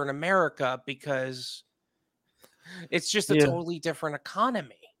work here in America because it's just a totally different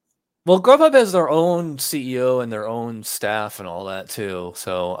economy. Well, Grubhub has their own CEO and their own staff and all that too.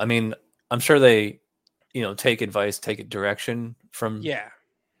 So, I mean, I'm sure they, take advice, take direction from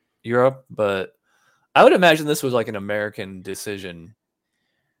Europe, but I would imagine this was like an American decision.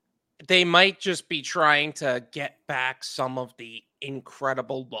 They might just be trying to get back some of the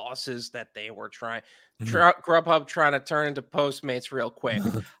incredible losses that they were trying. Grubhub trying to turn into Postmates real quick.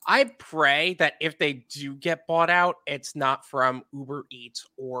 I pray that if they do get bought out, it's not from Uber Eats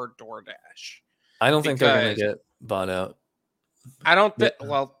or DoorDash. I don't think they're going to get bought out. I don't think,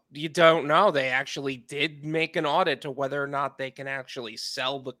 well, you don't know. They actually did make an audit to whether or not they can actually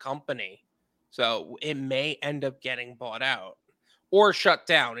sell the company. So it may end up getting bought out or shut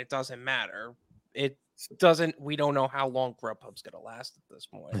down. It doesn't matter. We don't know how long Grubhub's going to last at this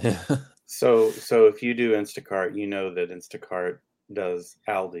point. So if you do Instacart, you know that Instacart does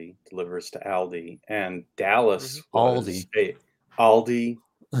Aldi, delivers to Aldi, and Dallas was Aldi.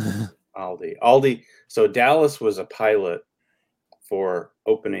 So Dallas was a pilot for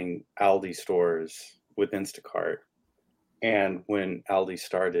opening Aldi stores with Instacart. And when Aldi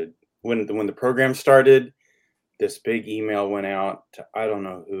started, when the program started, this big email went out to, I don't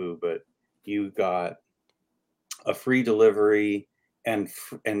know who, but you got a free delivery and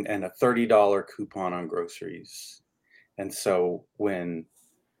a $30 coupon on groceries. And so when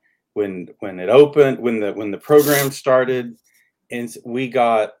it opened, when the program started, and we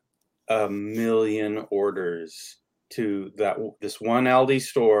got 1 million orders to this one Aldi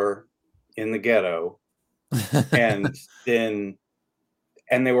store in the ghetto, and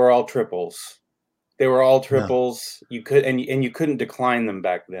they were all triples. They were all triples. Yeah. You couldn't decline them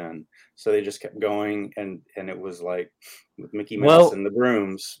back then. So they just kept going, and it was like with Mickey Mouse and the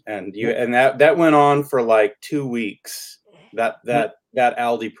brooms, and that went on for like 2 weeks. That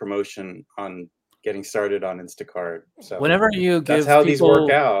Aldi promotion on getting started on Instacart. So whenever you give that's how these work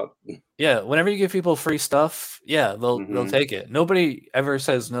out. Yeah, whenever you give people free stuff, they'll take it. Nobody ever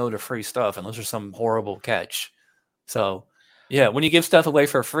says no to free stuff unless there's some horrible catch. So yeah, when you give stuff away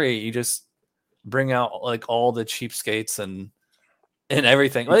for free, you just bring out like all the cheapskates and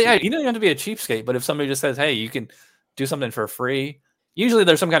everything. Well, yeah, you don't have to be a cheapskate, but if somebody just says, "Hey, you can do something for free," usually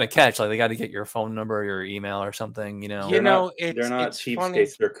there's some kind of catch, like they got to get your phone number, or your email, or something. They're not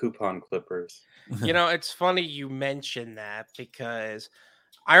cheapskates; they're coupon clippers. It's funny you mention that because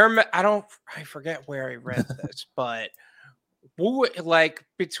I forget where I read this, but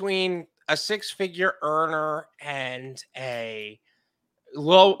between a 6-figure earner and a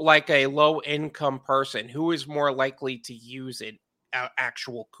low income person, who is more likely to use an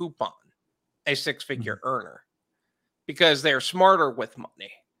actual coupon? A 6-figure earner, because they're smarter with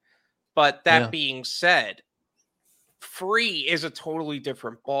money. But that being said, free is a totally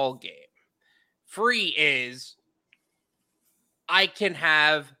different ball game. Free is, I can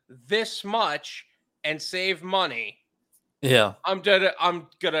have this much and save money. Yeah. I'm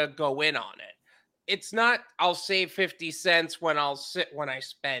gonna go in on it. it's not I'll save 50 cents when I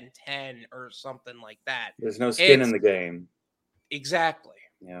spend 10 or something like that. There's no skin in the game. Exactly.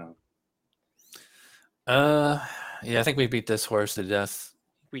 Yeah. Yeah, I think we beat this horse to death.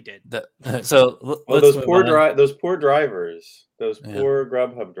 We did. So those poor drivers, those poor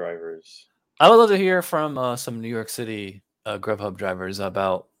Grubhub drivers. I would love to hear from some New York City Grubhub drivers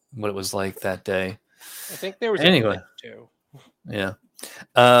about what it was like that day. I think there was anyway a clip too. Yeah.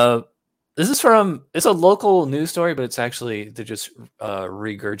 This is it's a local news story, but it's actually they just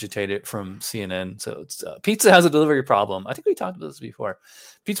regurgitate it from CNN. So it's pizza has a delivery problem. I think we talked about this before.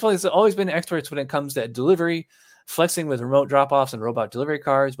 Pizza places have always been experts when it comes to delivery, flexing with remote drop-offs and robot delivery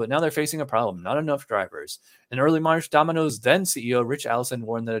cars, but now they're facing a problem: not enough drivers. In early March, Domino's then CEO Rich Allison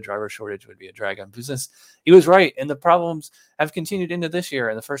warned that a driver shortage would be a drag on business. He was right, and the problems have continued into this year.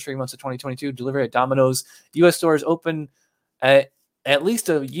 In the first 3 months of 2022, delivery at Domino's U.S. stores open at least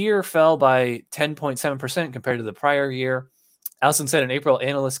a year fell by 10.7% compared to the prior year. Allison said in April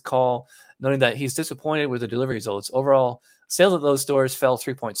analyst call, noting that he's disappointed with the delivery results. Overall, sales at those stores fell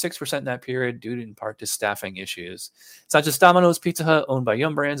 3.6% in that period, due in part to staffing issues. It's not just Domino's. Pizza Hut, owned by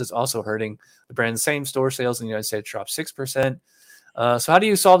Yum Brands, is also hurting. The brand's same store sales in the United States dropped 6%. So how do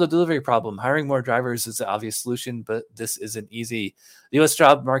you solve the delivery problem? Hiring more drivers is the obvious solution, but this isn't easy. The U.S.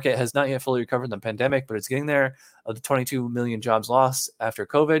 job market has not yet fully recovered from the pandemic, but it's getting there. Of the 22 million jobs lost after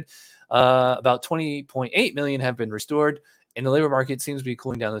COVID, about 20.8 million have been restored, and the labor market seems to be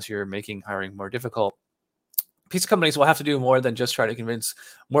cooling down this year, making hiring more difficult. Pizza companies will have to do more than just try to convince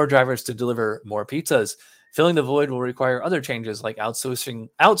more drivers to deliver more pizzas. Filling the void will require other changes, like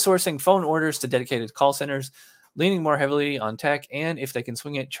outsourcing phone orders to dedicated call centers, leaning more heavily on tech, and if they can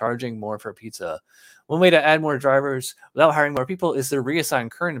swing it, charging more for pizza. One way to add more drivers without hiring more people is to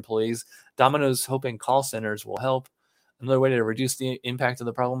reassign current employees. Domino's hoping call centers will help. Another way to reduce the impact of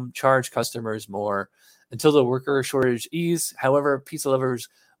the problem: charge customers more until the worker shortage ease. However, pizza lovers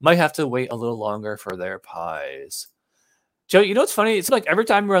might have to wait a little longer for their pies. Joe, you know what's funny? It's like every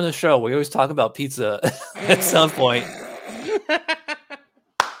time we're on the show, we always talk about pizza at some point.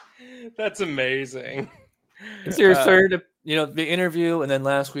 That's amazing. It's your third, the interview, and then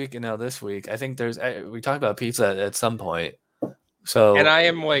last week, and now this week. I think we talked about pizza at some point. So, and I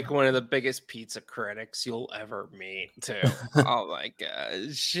am like one of the biggest pizza critics you'll ever meet, too. Oh my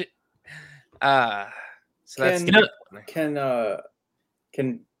gosh. So that's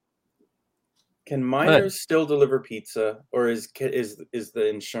can minors still deliver pizza, or is the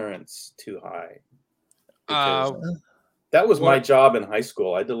insurance too high? That was my job in high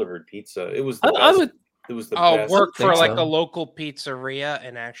school. I delivered pizza. It was the best. It was the best. Work for like a local pizzeria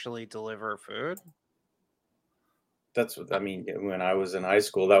and actually deliver food. That's what I mean. When I was in high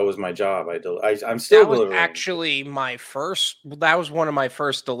school, that was my job. I'm still delivering. Actually, that was one of my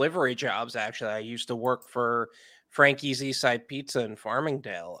first delivery jobs. Actually, I used to work for Frankie's Eastside Pizza in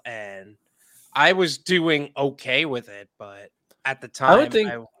Farmingdale, and I was doing okay with it. But at the time, I would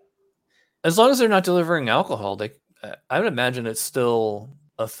think, as long as they're not delivering alcohol, I would imagine it's still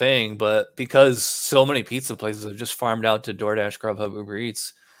a thing. But because so many pizza places have just farmed out to DoorDash, Grubhub, Uber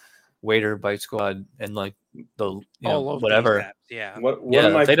Eats, Waiter, Bite Squad, and like whatever. Yeah.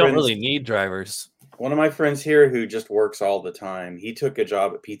 They don't really need drivers. One of my friends here who just works all the time, he took a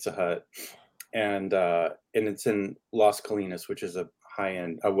job at Pizza Hut, and it's in Las Colinas, which is a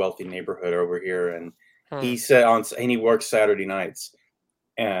wealthy neighborhood over here. And he said and he works Saturday nights,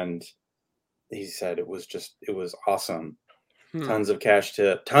 and he said it was awesome. Tons of cash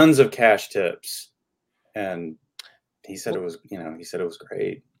tips, and he said it was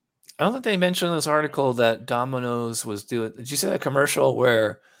great. I don't think they mentioned in this article that Domino's was doing. Did you see that commercial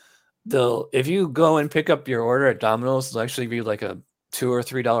where if you go and pick up your order at Domino's, it'll actually be like a $2 or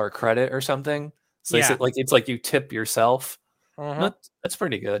 $3 credit or something? So they said, it's like you tip yourself. That's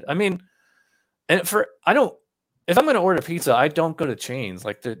pretty good. I mean, if I'm going to order pizza, I don't go to chains.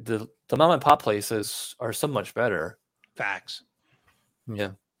 Like the mom and pop places are so much better. Facts.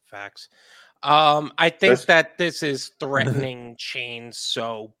 Yeah. Facts. I think that this is threatening chains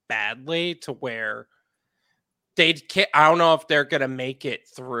so badly to where I don't know if they're going to make it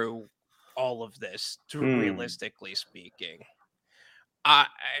through all of this, realistically speaking.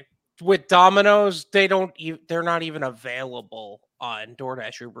 With Domino's, they're not even available on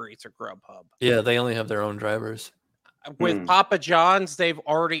DoorDash, Uber Eats, or Grubhub. Yeah, they only have their own drivers. With Papa John's, they've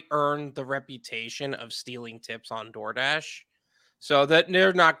already earned the reputation of stealing tips on DoorDash. So that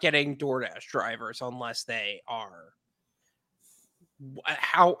they're not getting DoorDash drivers unless they are.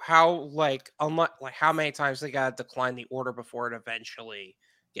 How many times they gotta decline the order before it eventually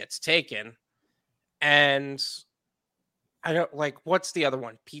gets taken? And I don't what's the other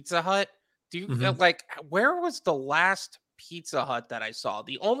one? Pizza Hut. Do you Mhm. like where was the last Pizza Hut that I saw?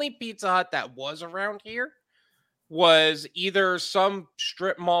 The only Pizza Hut that was around here was either some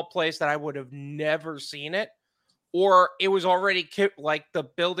strip mall place that I would have never seen it, or it was already like the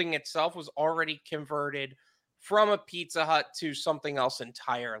building itself was already converted from a Pizza Hut to something else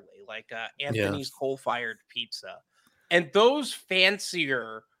entirely, like Anthony's coal-fired pizza. And those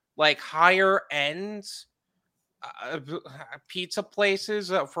fancier, like higher end pizza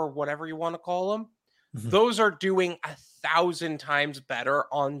places, for whatever you want to call them, Mhm. those are doing 1,000 times better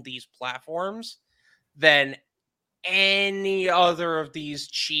on these platforms than any other of these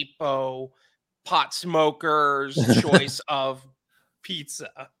cheapo pot smokers' choice of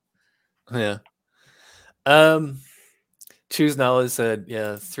pizza. Yeah. Choose Knowledge said,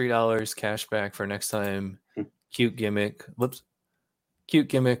 yeah, $3 cash back for next time. Cute gimmick. Whoops. Cute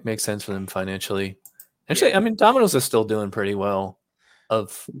gimmick makes sense for them financially. Actually, Yeah. I mean, Domino's is still doing pretty well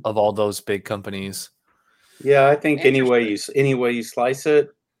of all those big companies. Yeah, I think any way you slice it,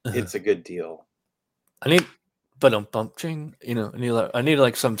 it's a good deal. I need, but ching, I need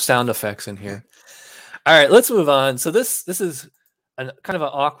like some sound effects in here. All right, let's move on. So this is kind of an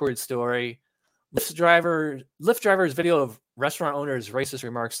awkward story. Lyft driver's video of restaurant owners' racist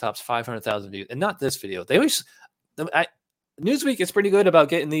remarks tops 500,000 views, and not this video. They always, Newsweek is pretty good about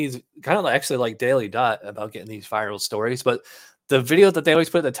getting these kind of actually like Daily Dot about getting these viral stories, but the video that they always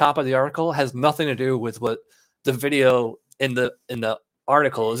put at the top of the article has nothing to do with what the video in the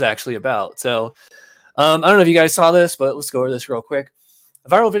article is actually about. So I don't know if you guys saw this, but let's go over this real quick. A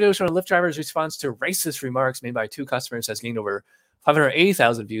viral video showing a Lyft driver's response to racist remarks made by two customers has gained over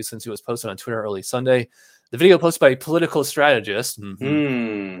 580,000 views since it was posted on Twitter early Sunday. The video posted by a political strategist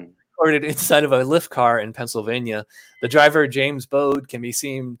recorded inside of a Lyft car in Pennsylvania. The driver, James Bode, can be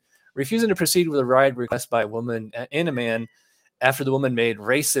seen refusing to proceed with a ride request by a woman and a man after the woman made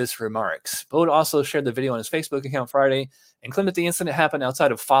racist remarks. Bode also shared the video on his Facebook account Friday and claimed that the incident happened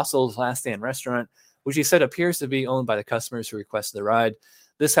outside of Fossil's Last Stand restaurant, which he said appears to be owned by the customers who requested the ride.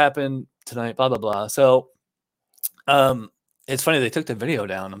 This happened tonight, blah, blah, blah. So it's funny they took the video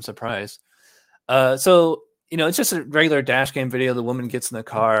down. I'm surprised. So, it's just a regular dash cam video. The woman gets in the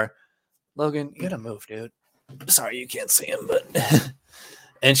car. Logan, you gotta move, dude. Sorry, you can't see him, but...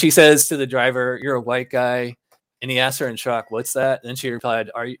 And she says to the driver, "You're a white guy." And he asked her in shock, "What's that?" And she replied,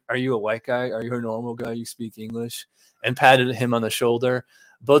 Are you a white guy? Are you a normal guy? You speak English? And patted him on the shoulder.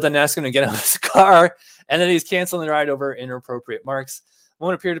 Both then asked him to get out of his car, and then he's canceling the ride over inappropriate marks.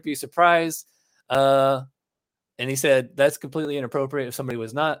 Won't appear to be surprised. And he said, "That's completely inappropriate. If somebody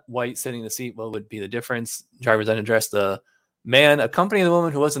was not white sitting in the seat, what would be the difference?" Driver then addressed the man accompanying the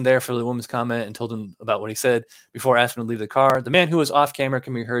woman who wasn't there for the woman's comment and told him about what he said before asking him to leave the car. The man who was off camera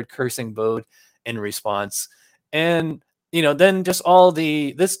can be heard cursing Bode in response. And, then just all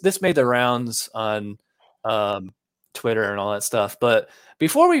this made the rounds on Twitter and all that stuff. But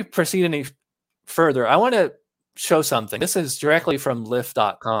before we proceed any further, I want to show something. This is directly from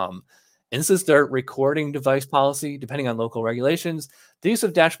Lyft.com. And this is their recording device policy. Depending on local regulations, the use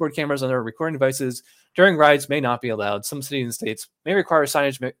of dashboard cameras on their recording devices during rides may not be allowed. Some cities and states may require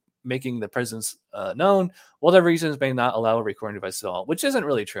signage making the presence known, while other regions may not allow a recording device at all, which isn't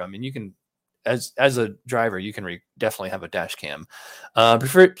really true. I mean, you can, as a driver, you can definitely have a dash cam.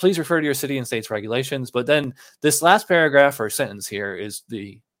 Please refer to your city and state's regulations. But then this last paragraph or sentence here is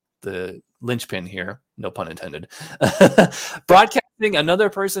the linchpin here, no pun intended. Broadcasting another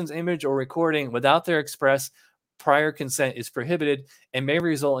person's image or recording without their express prior consent is prohibited and may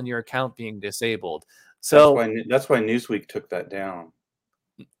result in your account being disabled. So that's why Newsweek took that down.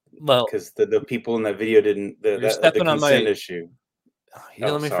 Well, because the people in that video didn't the consent issue. You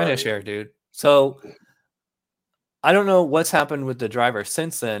didn't let me finish here, dude. So I don't know what's happened with the driver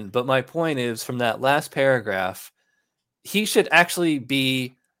since then, but my point is from that last paragraph, he should actually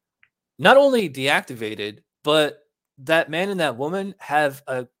be not only deactivated, but that man and that woman have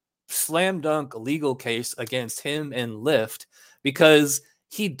a slam dunk legal case against him and Lyft because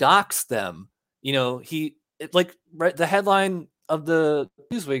he doxed them. The headline of the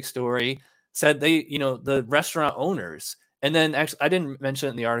Newsweek story said the restaurant owners. And then actually, I didn't mention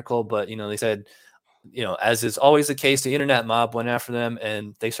it in the article, but, they said, as is always the case, the internet mob went after them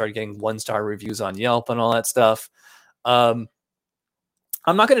and they started getting 1-star reviews on Yelp and all that stuff. I'm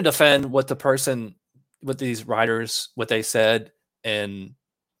not going to defend what these riders, what they said. And,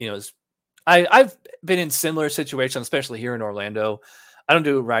 I've been in similar situations, especially here in Orlando. I don't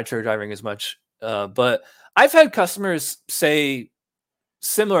do rideshare driving as much, but I've had customers say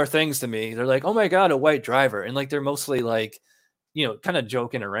similar things to me. They're like, "Oh my God, a white driver." And they're mostly kind of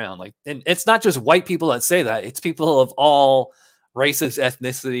joking around. And it's not just white people that say that. It's people of all races,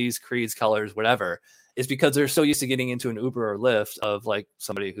 ethnicities, creeds, colors, whatever, is because they're so used to getting into an Uber or Lyft of like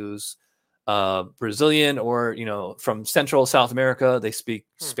somebody who's Brazilian or, you know, from Central South America. They speak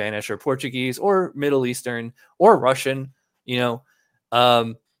Spanish or Portuguese or Middle Eastern or Russian, you know.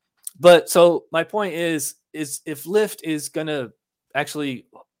 But so my point is if Lyft is gonna actually,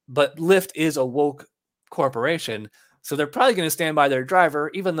 but Lyft is a woke corporation, so they're probably going to stand by their driver,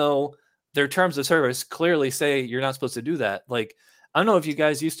 even though their terms of service clearly say you're not supposed to do that. Like, I don't know if you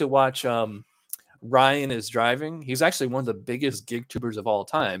guys used to watch Ryan is Driving. He's actually one of the biggest gig tubers of all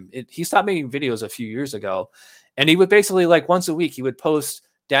time. He stopped making videos a few years ago, and he would basically, like, once a week, he would post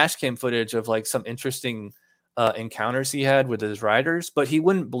dash cam footage of like some interesting encounters he had with his riders, but he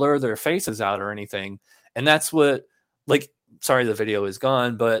wouldn't blur their faces out or anything. And that's what, like, sorry, the video is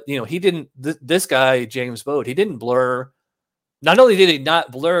gone, but you know, he didn't, this guy, James Bode, he didn't blur, not only did he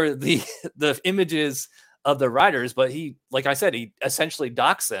not blur the images of the riders, but he, like I said, he essentially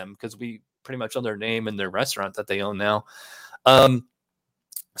doxed them because we pretty much own their name and their restaurant that they own now.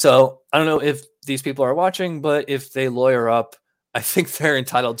 So I don't know if these people are watching, but if they lawyer up, I think they're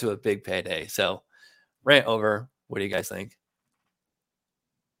entitled to a big payday. So rant over. What do you guys think?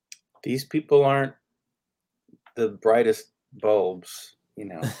 These people aren't the brightest bulbs, you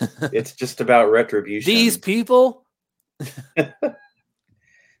know. It's just about retribution. These people?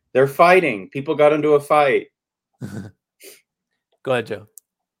 They're fighting. People got into a fight. Go ahead, Joe.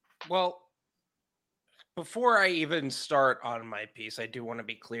 Well, before I even start on my piece, I do want to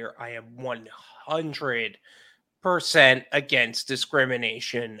be clear. I am 100% against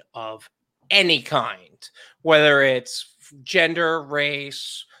discrimination of any kind, whether it's gender,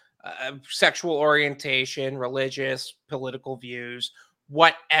 race, sexual orientation, religious, political views,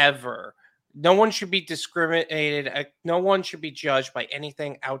 whatever. No one should be discriminated. No one should be judged by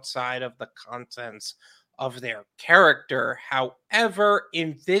anything outside of the contents of their character. However,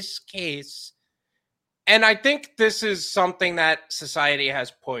 in this case, and I think this is something that society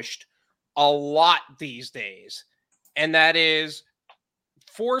has pushed a lot these days, and that is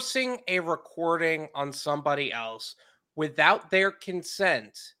forcing a recording on somebody else without their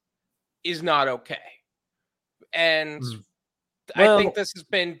consent is not okay. And I think this has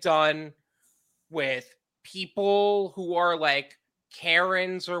been done with people who are like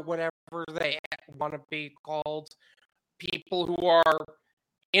Karens or whatever they want to be called, people who are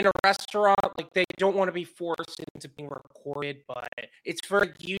in a restaurant, like they don't want to be forced into being recorded, but it's for a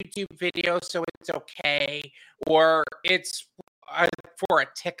YouTube video, so it's okay, or it's for a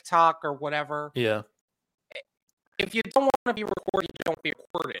TikTok or whatever. Yeah. If you don't want to be recorded, you don't be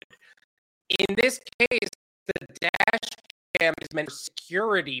recorded. In this case, the dash cam is meant for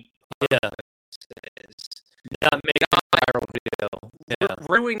security purposes. Not make a viral video. Yeah.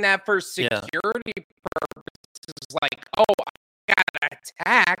 Doing that for security purposes, like, oh, I got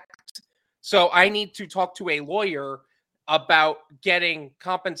attacked, so I need to talk to a lawyer about getting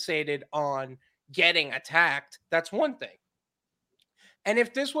compensated on getting attacked. That's one thing. And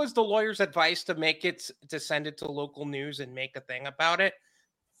if this was the lawyer's advice to send it to local news and make a thing about it,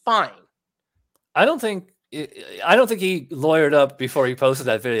 fine. I don't think he lawyered up before he posted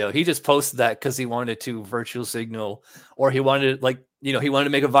that video. He just posted that because he wanted to virtual signal, or he wanted, like, you know, he wanted to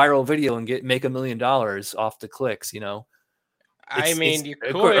make a viral video and make $1 million off the clicks, you know. I mean, you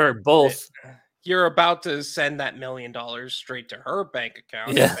could, or both. You're about to send that $1 million straight to her bank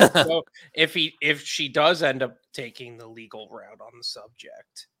account. Yeah. So if she does end up taking the legal route on the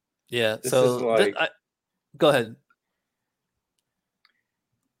subject. Yeah. This so is like, go ahead.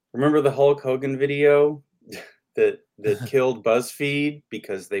 Remember the Hulk Hogan video that killed BuzzFeed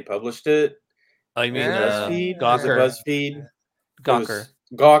because they published it? I mean, BuzzFeed? Gawker. BuzzFeed?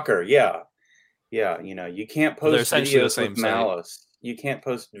 Gawker. Yeah. Yeah, you know, you can't post videos with malice. You can't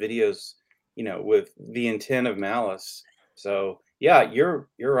post videos, you know, with the intent of malice. So, yeah, you're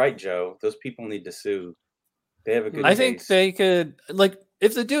right, Joe. Those people need to sue. They have a good I think case. they could, like,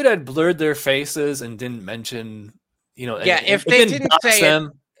 if the dude had blurred their faces and didn't mention, you know, yeah, if they didn't say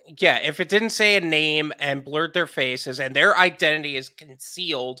them. Yeah, if it didn't say a name and blurred their faces and their identity is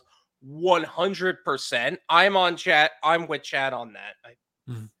concealed 100%, I'm with Chad on that.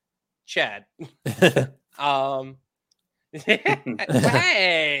 Chad.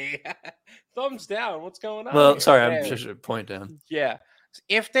 Hey, thumbs down. What's going on? Well, sorry, I'm just a point down. Yeah.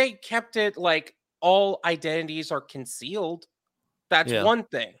 If they kept it like all identities are concealed, that's one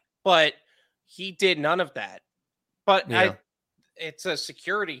thing. But he did none of that. But it's a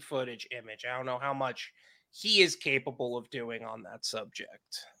security footage image. I don't know how much he is capable of doing on that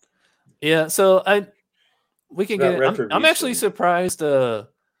subject. Yeah, so we can get. I'm actually surprised.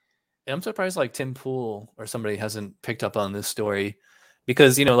 I'm surprised like Tim Pool or somebody hasn't picked up on this story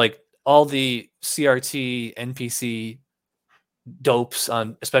because, like all the CRT NPC dopes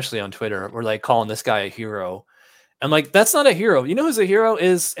especially on Twitter, were like calling this guy a hero. I'm like, that's not a hero. You know who's a hero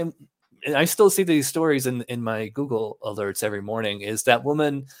is, and I still see these stories in my Google alerts every morning, is that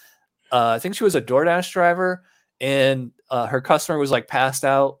woman. I think she was a DoorDash driver, and her customer was like passed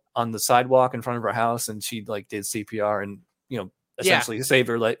out on the sidewalk in front of her house, and she like did CPR and essentially saved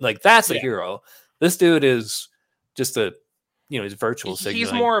her. Like that's a hero. This dude is just he's virtual signaling.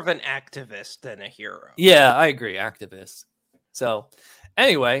 He's more of an activist than a hero. Yeah, I agree, activist. So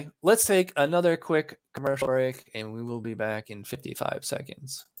anyway, let's take another quick commercial break, and we will be back in 55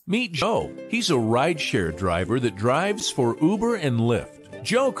 seconds. Meet Joe. He's a rideshare driver that drives for Uber and Lyft.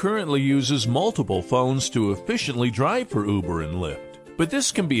 Joe currently uses multiple phones to efficiently drive for Uber and Lyft. But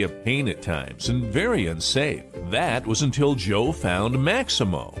this can be a pain at times and very unsafe. That was until Joe found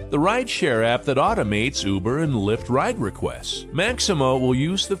Maximo, the rideshare app that automates Uber and Lyft ride requests. Maximo will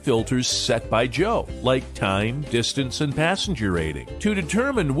use the filters set by Joe, like time, distance, and passenger rating, to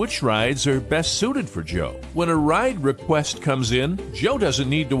determine which rides are best suited for Joe. When a ride request comes in, Joe doesn't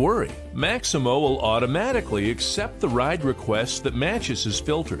need to worry. Maximo will automatically accept the ride request that matches his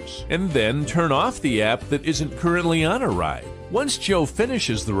filters, and then turn off the app that isn't currently on a ride. Once Joe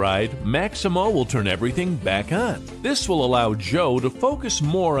finishes the ride, Maximo will turn everything back on. This will allow Joe to focus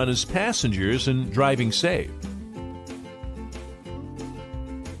more on his passengers and driving safe.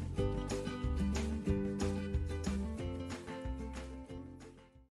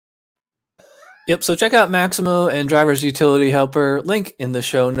 Yep, so check out Maximo and Driver's Utility Helper, link in the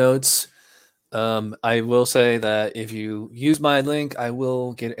show notes. I will say that if you use my link, I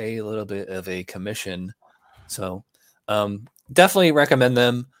will get a little bit of a commission. So definitely recommend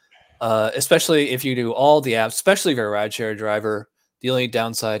them, especially if you do all the apps, especially if you're a rideshare driver. The only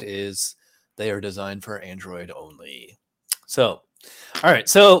downside is they are designed for Android only. So, all right,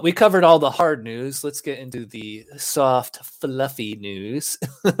 so we covered all the hard news. Let's get into the soft, fluffy news.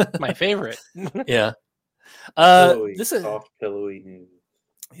 My favorite. Yeah. This is soft, pillowy news.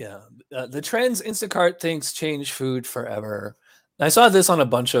 Yeah. The trends Instacart thinks change food forever. I saw this on a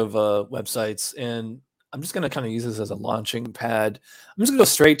bunch of websites, and I'm just going to kind of use this as a launching pad. I'm just going to go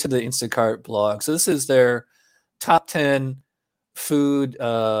straight to the Instacart blog. So this is their top 10 food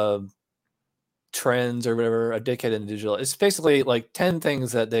trends or whatever, a decade in digital. It's basically like 10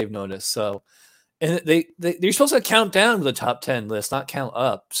 things that they've noticed. So, and they're supposed to count down to the top 10 list, not count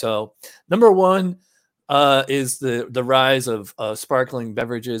up. So number one is the rise of sparkling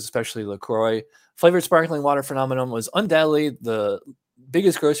beverages, especially LaCroix. Flavored sparkling water phenomenon was undoubtedly the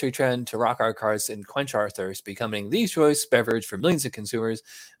biggest grocery trend to rock our carts and quench our thirst, becoming the choice beverage for millions of consumers.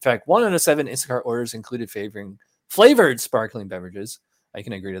 In fact, 1 out of 7 Instacart orders included favoring flavored sparkling beverages. I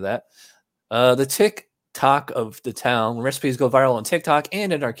can agree to that. The TikTok of the town. When recipes go viral on TikTok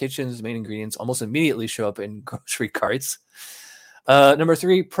and in our kitchens, main ingredients almost immediately show up in grocery carts. Number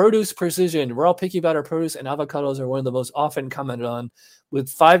 3, produce precision. We're all picky about our produce, and avocados are one of the most often commented on, with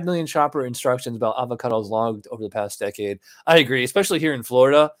 5 million shopper instructions about avocados logged over the past decade. I agree, especially here in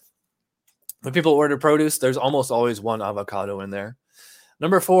Florida. When people order produce, there's almost always one avocado in there.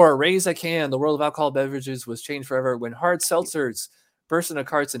 Number 4, raise a can. The world of alcohol beverages was changed forever when hard seltzers burst into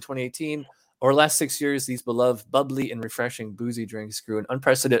carts in 2018. Over the last 6 years, these beloved, bubbly, and refreshing boozy drinks grew an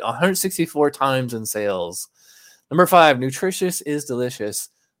unprecedented 164 times in sales. Number 5, nutritious is delicious.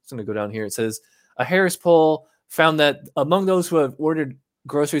 I'm going to go down here. It says, a Harris poll found that among those who have ordered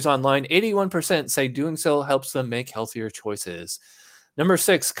groceries online, 81% say doing so helps them make healthier choices. Number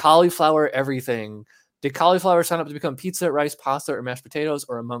 6, cauliflower everything. Did cauliflower sign up to become pizza, rice, pasta, or mashed potatoes,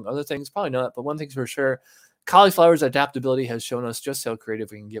 or among other things? Probably not, but one thing's for sure. Cauliflower's adaptability has shown us just how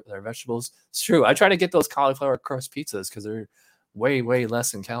creative we can get with our vegetables. It's true. I try to get those cauliflower crust pizzas because they're way, way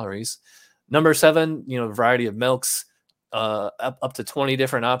less in calories. Number 7, variety of milks, up to 20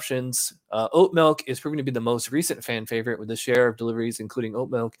 different options. Oat milk is proving to be the most recent fan favorite, with the share of deliveries, including oat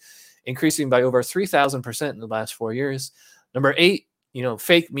milk, increasing by over 3,000% in the last 4 years. Number 8,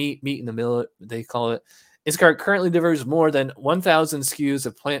 fake meat in the middle, they call it. Instacart currently delivers more than 1,000 SKUs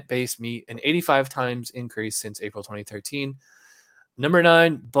of plant-based meat, an 85 times increase since April 2013. Number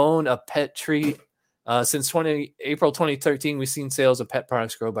 9, bone a pet treat. Since April 2013, we've seen sales of pet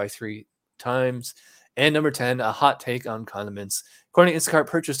products grow by 3 times. And number 10, a hot take on condiments. According to Instacart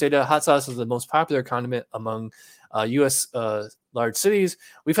purchase data, hot sauce is the most popular condiment among U.S. Large cities.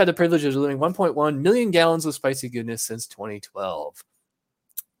 We've had the privilege of delivering 1.1 million gallons of spicy goodness since 2012.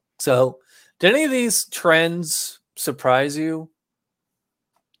 So, did any of these trends surprise you?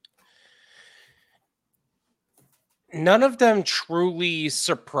 None of them truly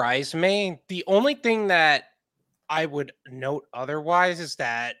surprise me. The only thing that I would note otherwise is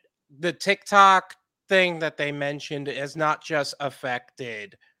that the TikTok thing that they mentioned has not just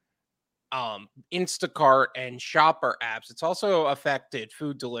affected Instacart and shopper apps. It's also affected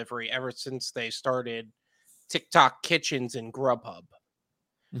food delivery ever since they started TikTok kitchens and Grubhub,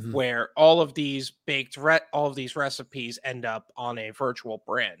 where all of these all of these recipes end up on a virtual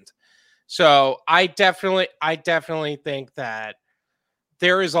brand. So I definitely think that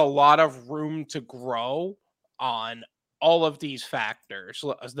there is a lot of room to grow on all of these factors,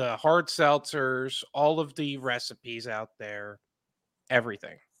 the hard seltzers, all of the recipes out there,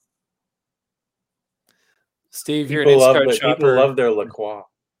 everything. Steve, you're an Instacart shopper. People love their La Croix.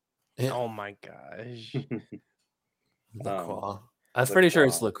 Yeah. Oh my gosh. La Croix. I'm pretty sure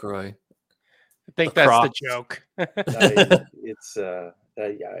it's LaCroix. I think that's the joke. I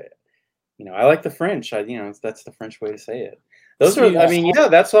like the French. That's the French way to say it. Those are,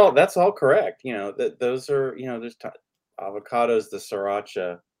 that's all correct. Those are, there's avocados, the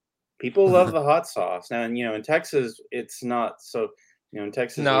sriracha. People love the hot sauce. Now, in Texas, it's not so. In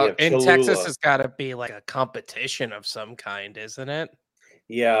Texas, no, in Texas, it's got to be like a competition of some kind, isn't it?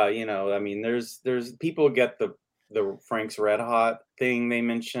 Yeah, there's people get the Frank's Red Hot thing they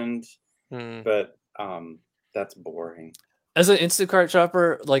mentioned, but that's boring. As an Instacart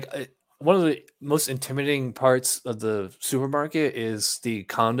shopper, like one of the most intimidating parts of the supermarket is the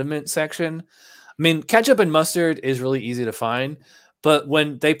condiment section. I mean, ketchup and mustard is really easy to find, but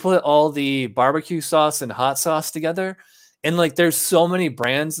when they put all the barbecue sauce and hot sauce together, and like there's so many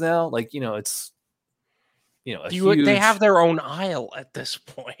brands now, like it's they have their own aisle at this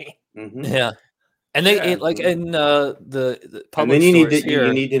point. Yeah. And they like in the public and then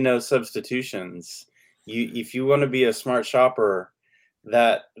you need to know substitutions. If you want to be a smart shopper,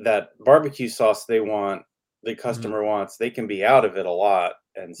 that barbecue sauce the customer wants, they can be out of it a lot.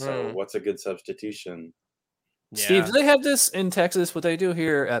 And so what's a good substitution? Steve, do they have this in Texas? What they do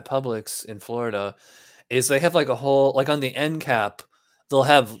here at Publix in Florida is they have like a whole, like on the end cap, they'll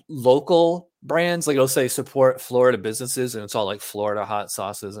have local brands, like it'll say support Florida businesses, and it's all like Florida hot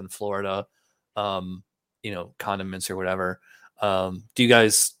sauces and Florida condiments or whatever. Do you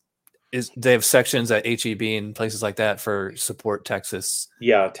guys they have sections at HEB and places like that for support Texas?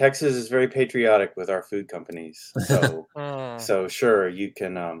 Yeah, Texas is very patriotic with our food companies. So so sure you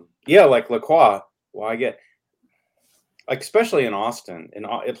can like La Croix. Well, I get like, especially in Austin, in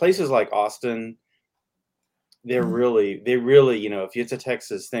places like Austin, they're really if it's a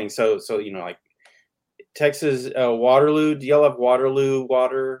Texas thing. So like Texas Waterloo, do y'all have Waterloo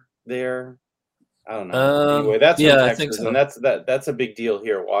water there? I don't know. Anyway, that's from Texas, I think so. And that's a big deal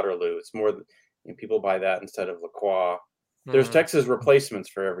here at Waterloo. It's more people buy that instead of La Croix. There's Texas replacements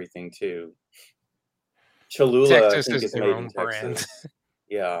for everything too. Cholula, Texas I think, is made in Texas.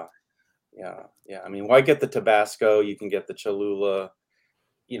 Yeah. I mean, why get the Tabasco? You can get the Cholula.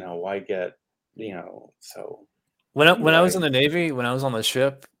 Why get so. When I was in the Navy, when I was on the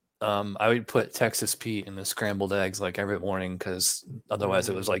ship, I would put Texas Pete in the scrambled eggs like every morning, because otherwise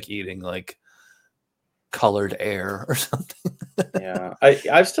it was like eating like colored air or something. Yeah,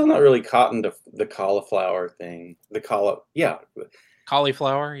 I've still not really caught into the cauliflower thing. Cauliflower,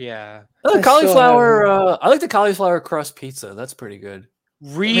 yeah. Cauliflower. I like the cauliflower crust pizza. That's pretty good.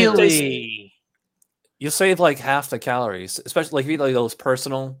 Really? You'll save like half the calories, especially like if you eat like those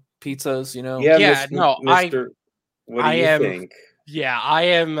personal pizzas. Yeah. Mr. What do you think? Yeah, I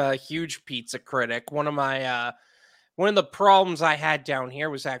am a huge pizza critic. One of the problems I had down here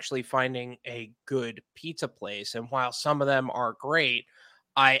was actually finding a good pizza place. And while some of them are great,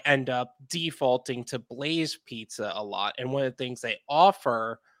 I end up defaulting to Blaze Pizza a lot. And one of the things they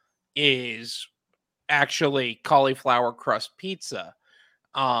offer is actually cauliflower crust pizza.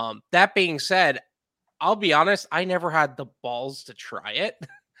 That being said, I'll be honest, I never had the balls to try it.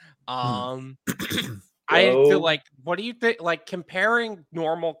 I feel like, what do you think? Like, comparing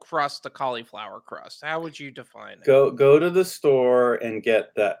normal crust to cauliflower crust, how would you define it? Go to the store and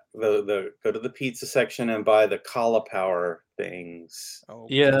get that go to the pizza section and buy the cauliflower things. Oh,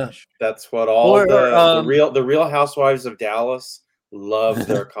 yeah, gosh. That's what all the Real Housewives of Dallas love,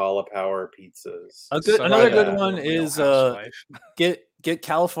 their cauliflower pizzas. Another good one is get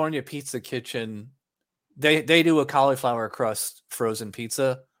California Pizza Kitchen. They do a cauliflower crust frozen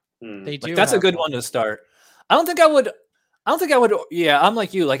pizza. They do. That's a good one to start. I don't think I would. Yeah, I'm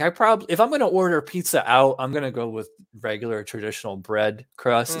like you. Like, if I'm going to order pizza out, I'm going to go with regular traditional bread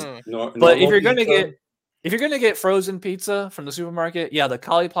crust. But if you're going to get frozen pizza from the supermarket, yeah, the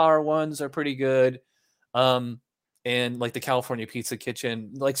cauliflower ones are pretty good. and like the California Pizza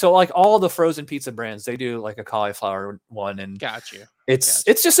Kitchen, like so, like all the frozen pizza brands, they do like a cauliflower one, and Got you. it's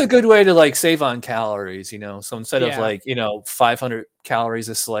just a good way to like save on calories, So instead of Yeah. like 500 calories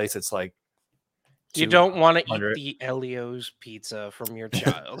a slice, it's like You don't want to eat 200. the Elio's pizza from your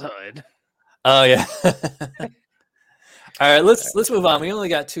childhood. Oh yeah. All right, let's move on. We only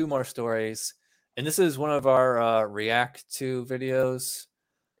got 2 more stories, and this is one of our react to videos.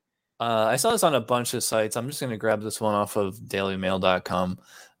 I saw this on a bunch of sites. I'm just going to grab this one off of dailymail.com. All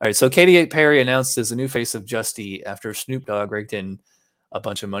right, so Katy Perry announced as the new face of Just Eat after Snoop Dogg raked in a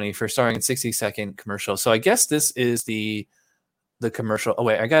bunch of money for starring in 60-second commercial. So I guess this is the commercial. Oh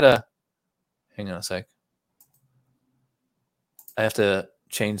wait, I gotta hang on a sec. I have to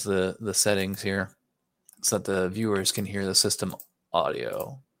change the settings here so that the viewers can hear the system audio.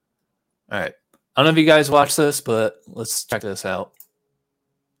 All right. I don't know if you guys watch this, but let's check this out.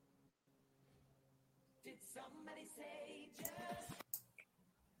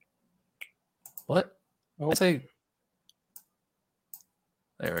 What? Oh. I say.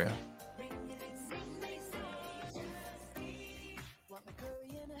 There we go.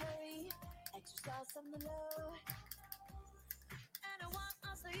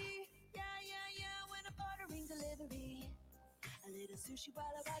 Sushi while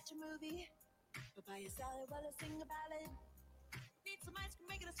I watch a movie. Papaya salad while I sing a ballad. Need some ice cream,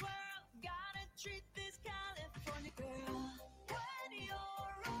 make it a swirl. Gotta treat this California girl. When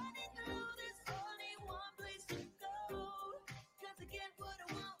you're running through, there's only one place to go. 'Cause I get what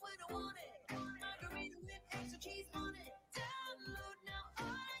I want when I want it. Margarita with extra cheese on it. Download now, all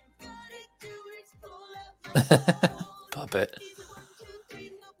I gotta do is pull up my phone. Puppet.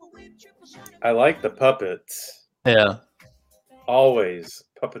 I like the puppets. Yeah. Always.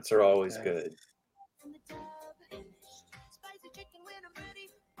 Puppets are always good.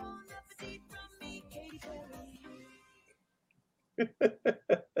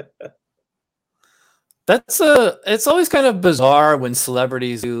 It's always kind of bizarre when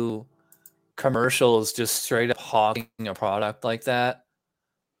celebrities do commercials just straight up hawking a product like that.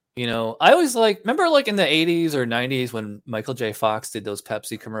 I always remember like in the 80s or 90s when Michael J. Fox did those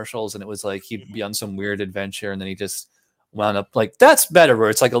Pepsi commercials, and it was like he'd be on some weird adventure and then he just wound up like, that's better where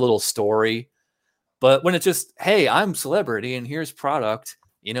it's like a little story. But when it's just, hey, I'm celebrity and here's product,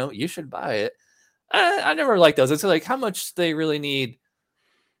 you should buy it. I never liked those. It's like how much they really need,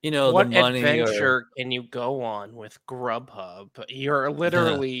 What the money. adventure can you go on with Grubhub? You're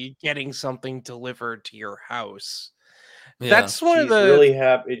literally getting something delivered to your house. Yeah. That's one She's of the really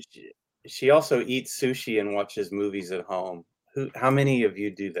happy. She also eats sushi and watches movies at home. How many of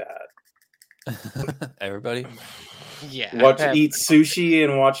you do that? Everybody. Yeah. Eat sushi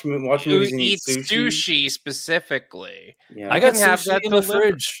and watch movies and eat eats sushi specifically. Yeah. I got can have sushi that in the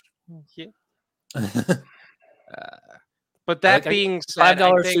delivered. fridge. Yeah. But that being said, $5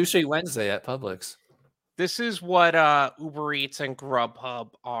 I think sushi Wednesday at Publix. this is what Uber Eats and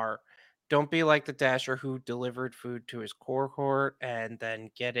Grubhub are. Don't be like the Dasher who delivered food to his cohort and then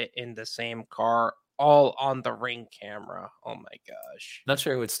get it in the same car, all on the Ring camera. Oh my gosh. Not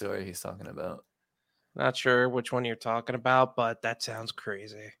sure which story he's talking about. Not sure which one you're talking about, but that sounds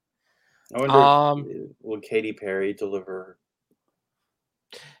crazy. I wonder, will Katy Perry deliver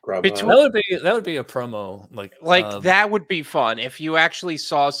Grubhub? That would be a promo, that would be fun if you actually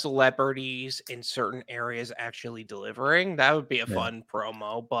saw celebrities in certain areas actually delivering. That would be a fun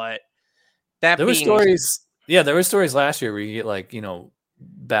promo. But there were stories. Yeah, there were stories last year where you get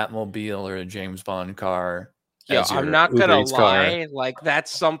Batmobile or a James Bond car. Yeah, I'm not gonna lie.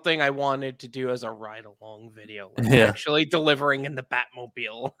 That's something I wanted to do as a ride-along video, actually delivering in the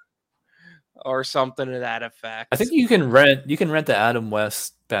Batmobile or something to that effect. I think you can rent the Adam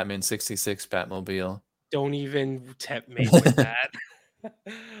West Batman 66 Batmobile. Don't even tempt me with that.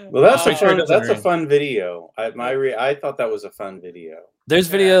 Well, that's a fun video. I thought that was a fun video. There's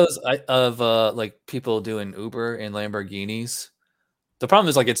videos of people doing Uber in Lamborghinis. The problem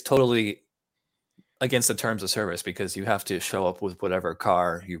is it's totally against the terms of service because you have to show up with whatever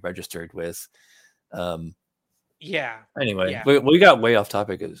car you registered with. Anyway, we got way off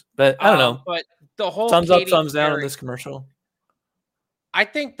topic, but I don't know. But the whole thumbs up, thumbs down on this commercial. I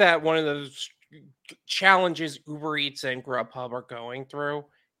think that one of those challenges Uber Eats and Grubhub are going through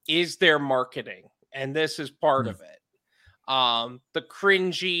is their marketing, and this is part of it. The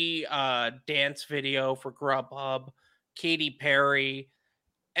cringy dance video for Grubhub, Katy Perry,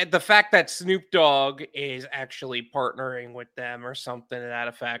 and the fact that Snoop Dogg is actually partnering with them or something to that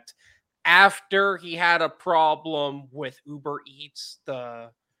effect after he had a problem with Uber Eats,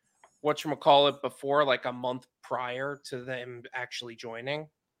 before, like a month prior to them actually joining.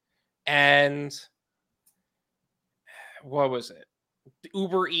 And what was it?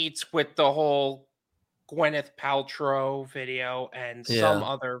 Uber Eats with the whole Gwyneth Paltrow video and some Yeah.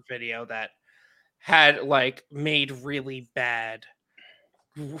 other video that had like made really bad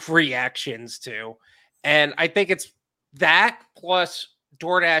reactions to. And I think it's that plus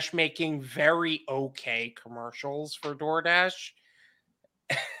DoorDash making very okay commercials for DoorDash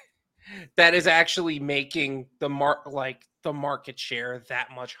that is actually making the market share that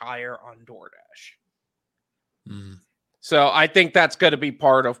much higher on DoorDash. Mm. So I think that's going to be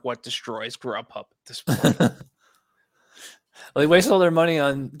part of what destroys Grubhub at this point. Well, they wasted all their money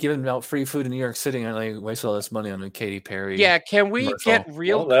on giving out free food in New York City, and they wasted all this money on a Katy Perry. Yeah, can we commercial. get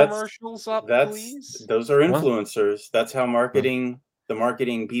real Well, commercials up, please? Those are influencers. That's how the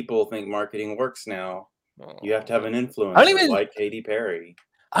marketing people think marketing works now. You have to have an influencer like Katy Perry.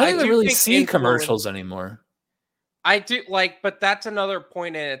 I don't even do really think see commercials anymore. I do but that's another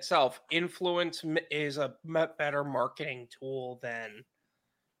point in itself. Influence is a better marketing tool than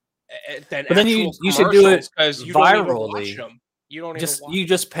But then you should do it because you virally. don't even watch them. You don't you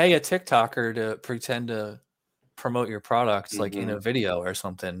just pay a TikToker to pretend to promote your products like in a video or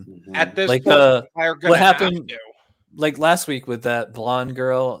something. At this like point, what happened like last week with that blonde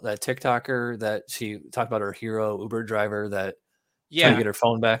girl, that TikToker that she talked about her hero Uber driver that trying to get her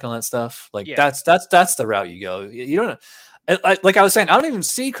phone back and all that stuff. Like that's the route you go. You don't like I was saying, I don't even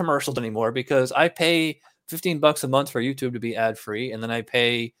see commercials anymore because I pay $15 a month for YouTube to be ad free, and then I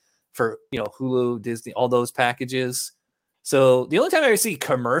pay for Hulu, Disney, all those packages. So the only time I ever see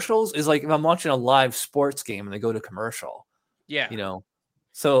commercials is like if I'm watching a live sports game and they go to commercial. Yeah.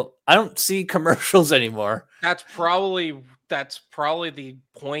 So I don't see commercials anymore. That's probably the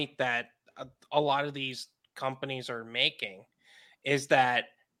point that a lot of these companies are making is that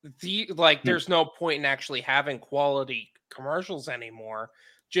there's no point in actually having quality commercials anymore.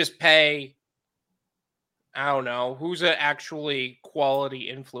 Just pay. I don't know who's an actually quality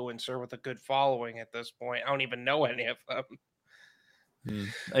influencer with a good following at this point. I don't even know any of them.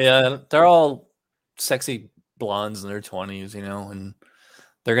 Yeah, they're all sexy blondes in their 20s, and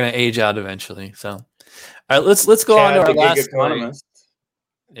they're gonna age out eventually. So, all right, let's go on to our last story.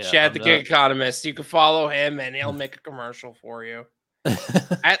 Chad, the gig economist. You can follow him, and he'll make a commercial for you.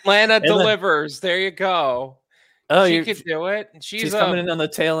 Atlanta delivers. There you go. Oh, she could do it. She's coming in on the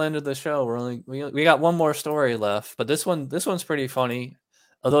tail end of the show. We got one more story left, but this one's pretty funny.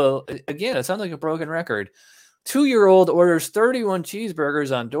 Although again, it sounds like a broken record. 2-year-old orders 31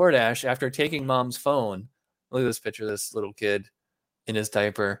 cheeseburgers on DoorDash after taking mom's phone. Look at this picture of this little kid in his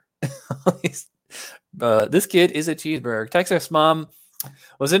diaper. This kid is a cheeseburger. Texas mom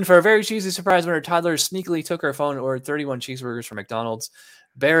was in for a very cheesy surprise when her toddler sneakily took her phone and ordered 31 cheeseburgers from McDonald's.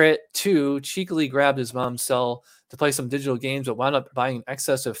 Barrett, too, cheekily grabbed his mom's cell to play some digital games, but wound up buying an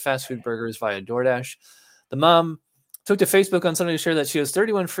excess of fast food burgers via DoorDash. The mom took to Facebook on Sunday to share that she has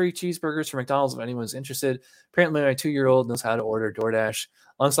 31 free cheeseburgers from McDonald's if anyone's interested. Apparently, my 2-year-old knows how to order DoorDash.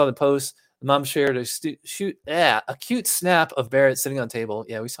 Alongside the post, the mom shared a cute snap of Barrett sitting on the table.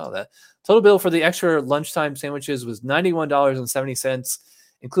 Yeah, we saw that. Total bill for the extra lunchtime sandwiches was $91.70,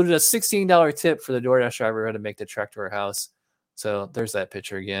 included a $16 tip for the DoorDash driver who had to make the trek to her house. So there's that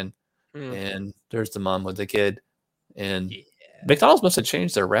picture again. And there's the mom with the kid. And McDonald's must have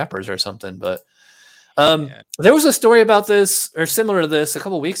changed their wrappers or something. But there was a story about this or similar to this a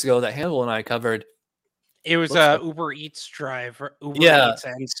couple of weeks ago that Hannibal and I covered. It was Uber Eats driver, Eats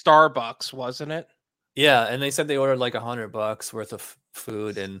and Starbucks, wasn't it? Yeah, and they said they ordered like $100 worth of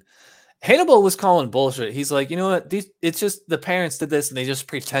food, and Hannibal was calling bullshit. He's like, you know what? It's just the parents did this, and they just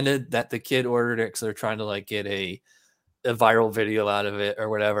pretended that the kid ordered it because they're trying to like get a viral video out of it or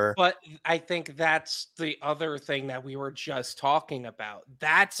whatever. But I think that's the other thing that we were just talking about.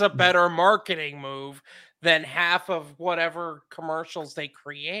 That's a better marketing move than half of whatever commercials they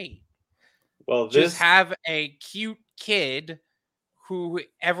create. Well, just have a cute kid who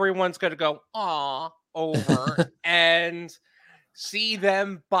everyone's going to go, aw, over and see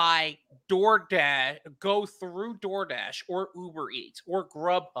them buy DoorDash, go through DoorDash or Uber Eats or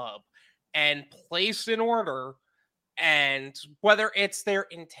Grubhub and place an order. And whether it's their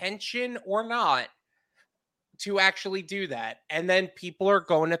intention or not to actually do that. And then people are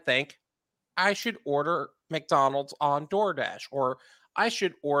going to think, I should order McDonald's on DoorDash or I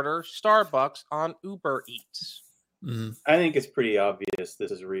should order Starbucks on Uber Eats. I think it's pretty obvious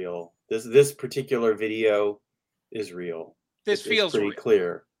this is real. This particular video is real. This feels pretty real.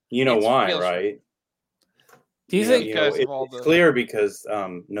 Clear. You know why, right? Do you think it's clear because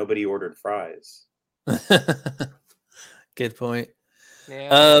nobody ordered fries? Good point.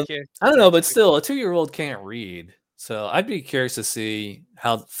 Yeah, I don't know, but still, a 2-year-old can't read. So I'd be curious to see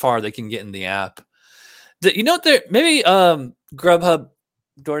how far they can get in the app. You know, there maybe Grubhub,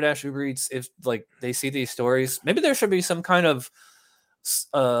 DoorDash, Uber Eats, if like they see these stories, maybe there should be some kind of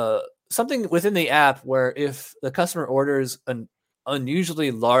something within the app where if the customer orders an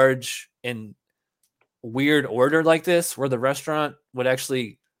unusually large and weird order like this, where the restaurant would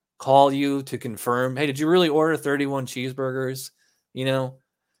actually call you to confirm, hey, did you really order 31 cheeseburgers? You know,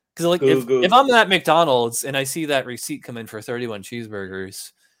 because like if I'm at McDonald's and I see that receipt come in for 31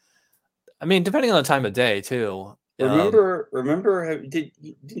 cheeseburgers, I mean, depending on the time of day too. Remember?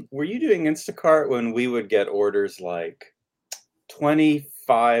 Were you doing Instacart when we would get orders like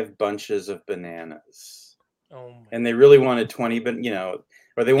 25 bunches of bananas, and they really wanted 20, but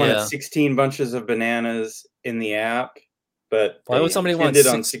or they wanted 16 bunches of bananas in the app, but why would somebody want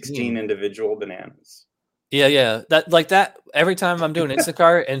on 16 individual bananas? Yeah. That every time I'm doing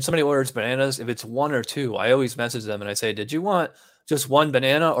Instacart and somebody orders bananas, if it's one or two, I always message them and I say, did you want just one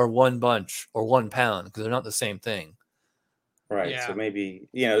banana or one bunch or 1 pound? Because they're not the same thing. Right. Yeah. So maybe,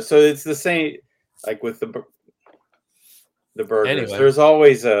 so it's the same, like with the burgers. Anyway. There's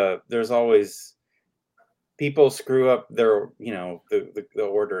always people screw up their, the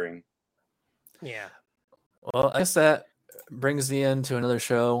ordering. Yeah. Well, I guess that brings the end to another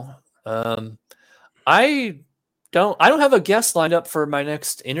show. I don't have a guest lined up for my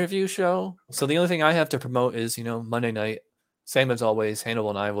next interview show. So the only thing I have to promote is, Monday night, same as always, Hannibal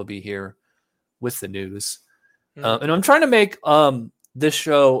and I will be here with the news. And I'm trying to make this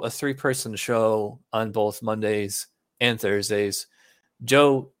show a 3-person show on both Mondays and Thursdays.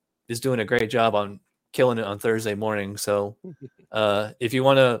 Joe is doing a great job on killing it on Thursday morning. So if you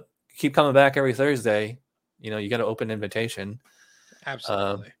want to keep coming back every Thursday, you got an open invitation.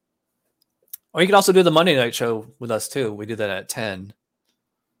 Absolutely. Or you can also do the Monday night show with us too. We do that at 10.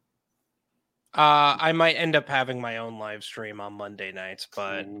 I might end up having my own live stream on Monday nights,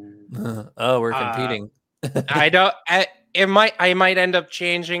 but we're competing. I don't. I might end up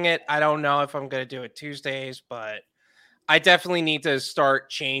changing it. I don't know if I'm going to do it Tuesdays, but I definitely need to start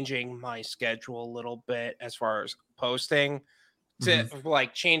changing my schedule a little bit as far as posting, to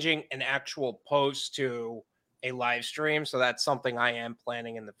like changing an actual post to a live stream. So that's something I am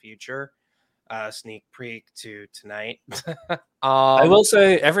planning in the future. Sneak peek to tonight. I will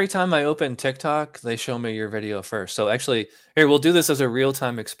say every time I open TikTok, they show me your video first. So actually, here, we'll do this as a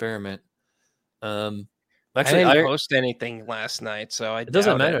real-time experiment. Actually, I didn't post anything last night, so it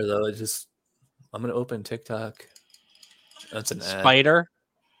doesn't matter though. I'm gonna open TikTok. That's an spider. Ad.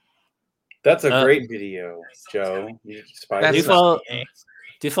 That's a great video, Joe. Do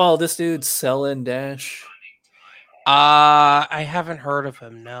you follow this dude, Selin Dash? I haven't heard of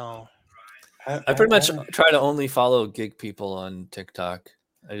him. No. I pretty much try to only follow gig people on TikTok.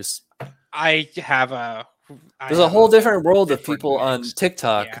 There's a whole different world of people on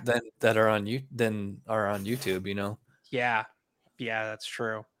TikTok that are on YouTube. Yeah, that's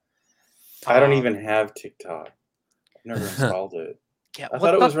true. I don't even have TikTok. I've never installed it. Yeah, I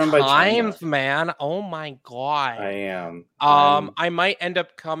thought it was run by China. Man, oh my god! I am. I might end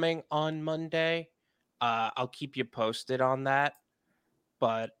up coming on Monday. I'll keep you posted on that.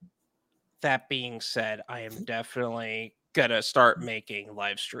 But that being said, I am definitely gonna start making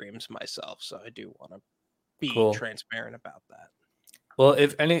live streams myself. So I do want to be transparent about that. Well,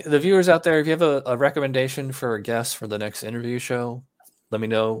 if any the viewers out there, if you have a recommendation for a guest for the next interview show, let me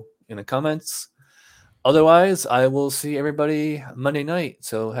know in the comments. Otherwise, I will see everybody Monday night.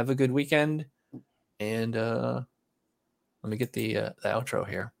 So have a good weekend. And let me get the outro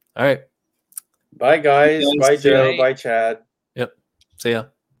here. All right. Bye, guys. Bye, Joe. Bye, Chad. Yep. See ya.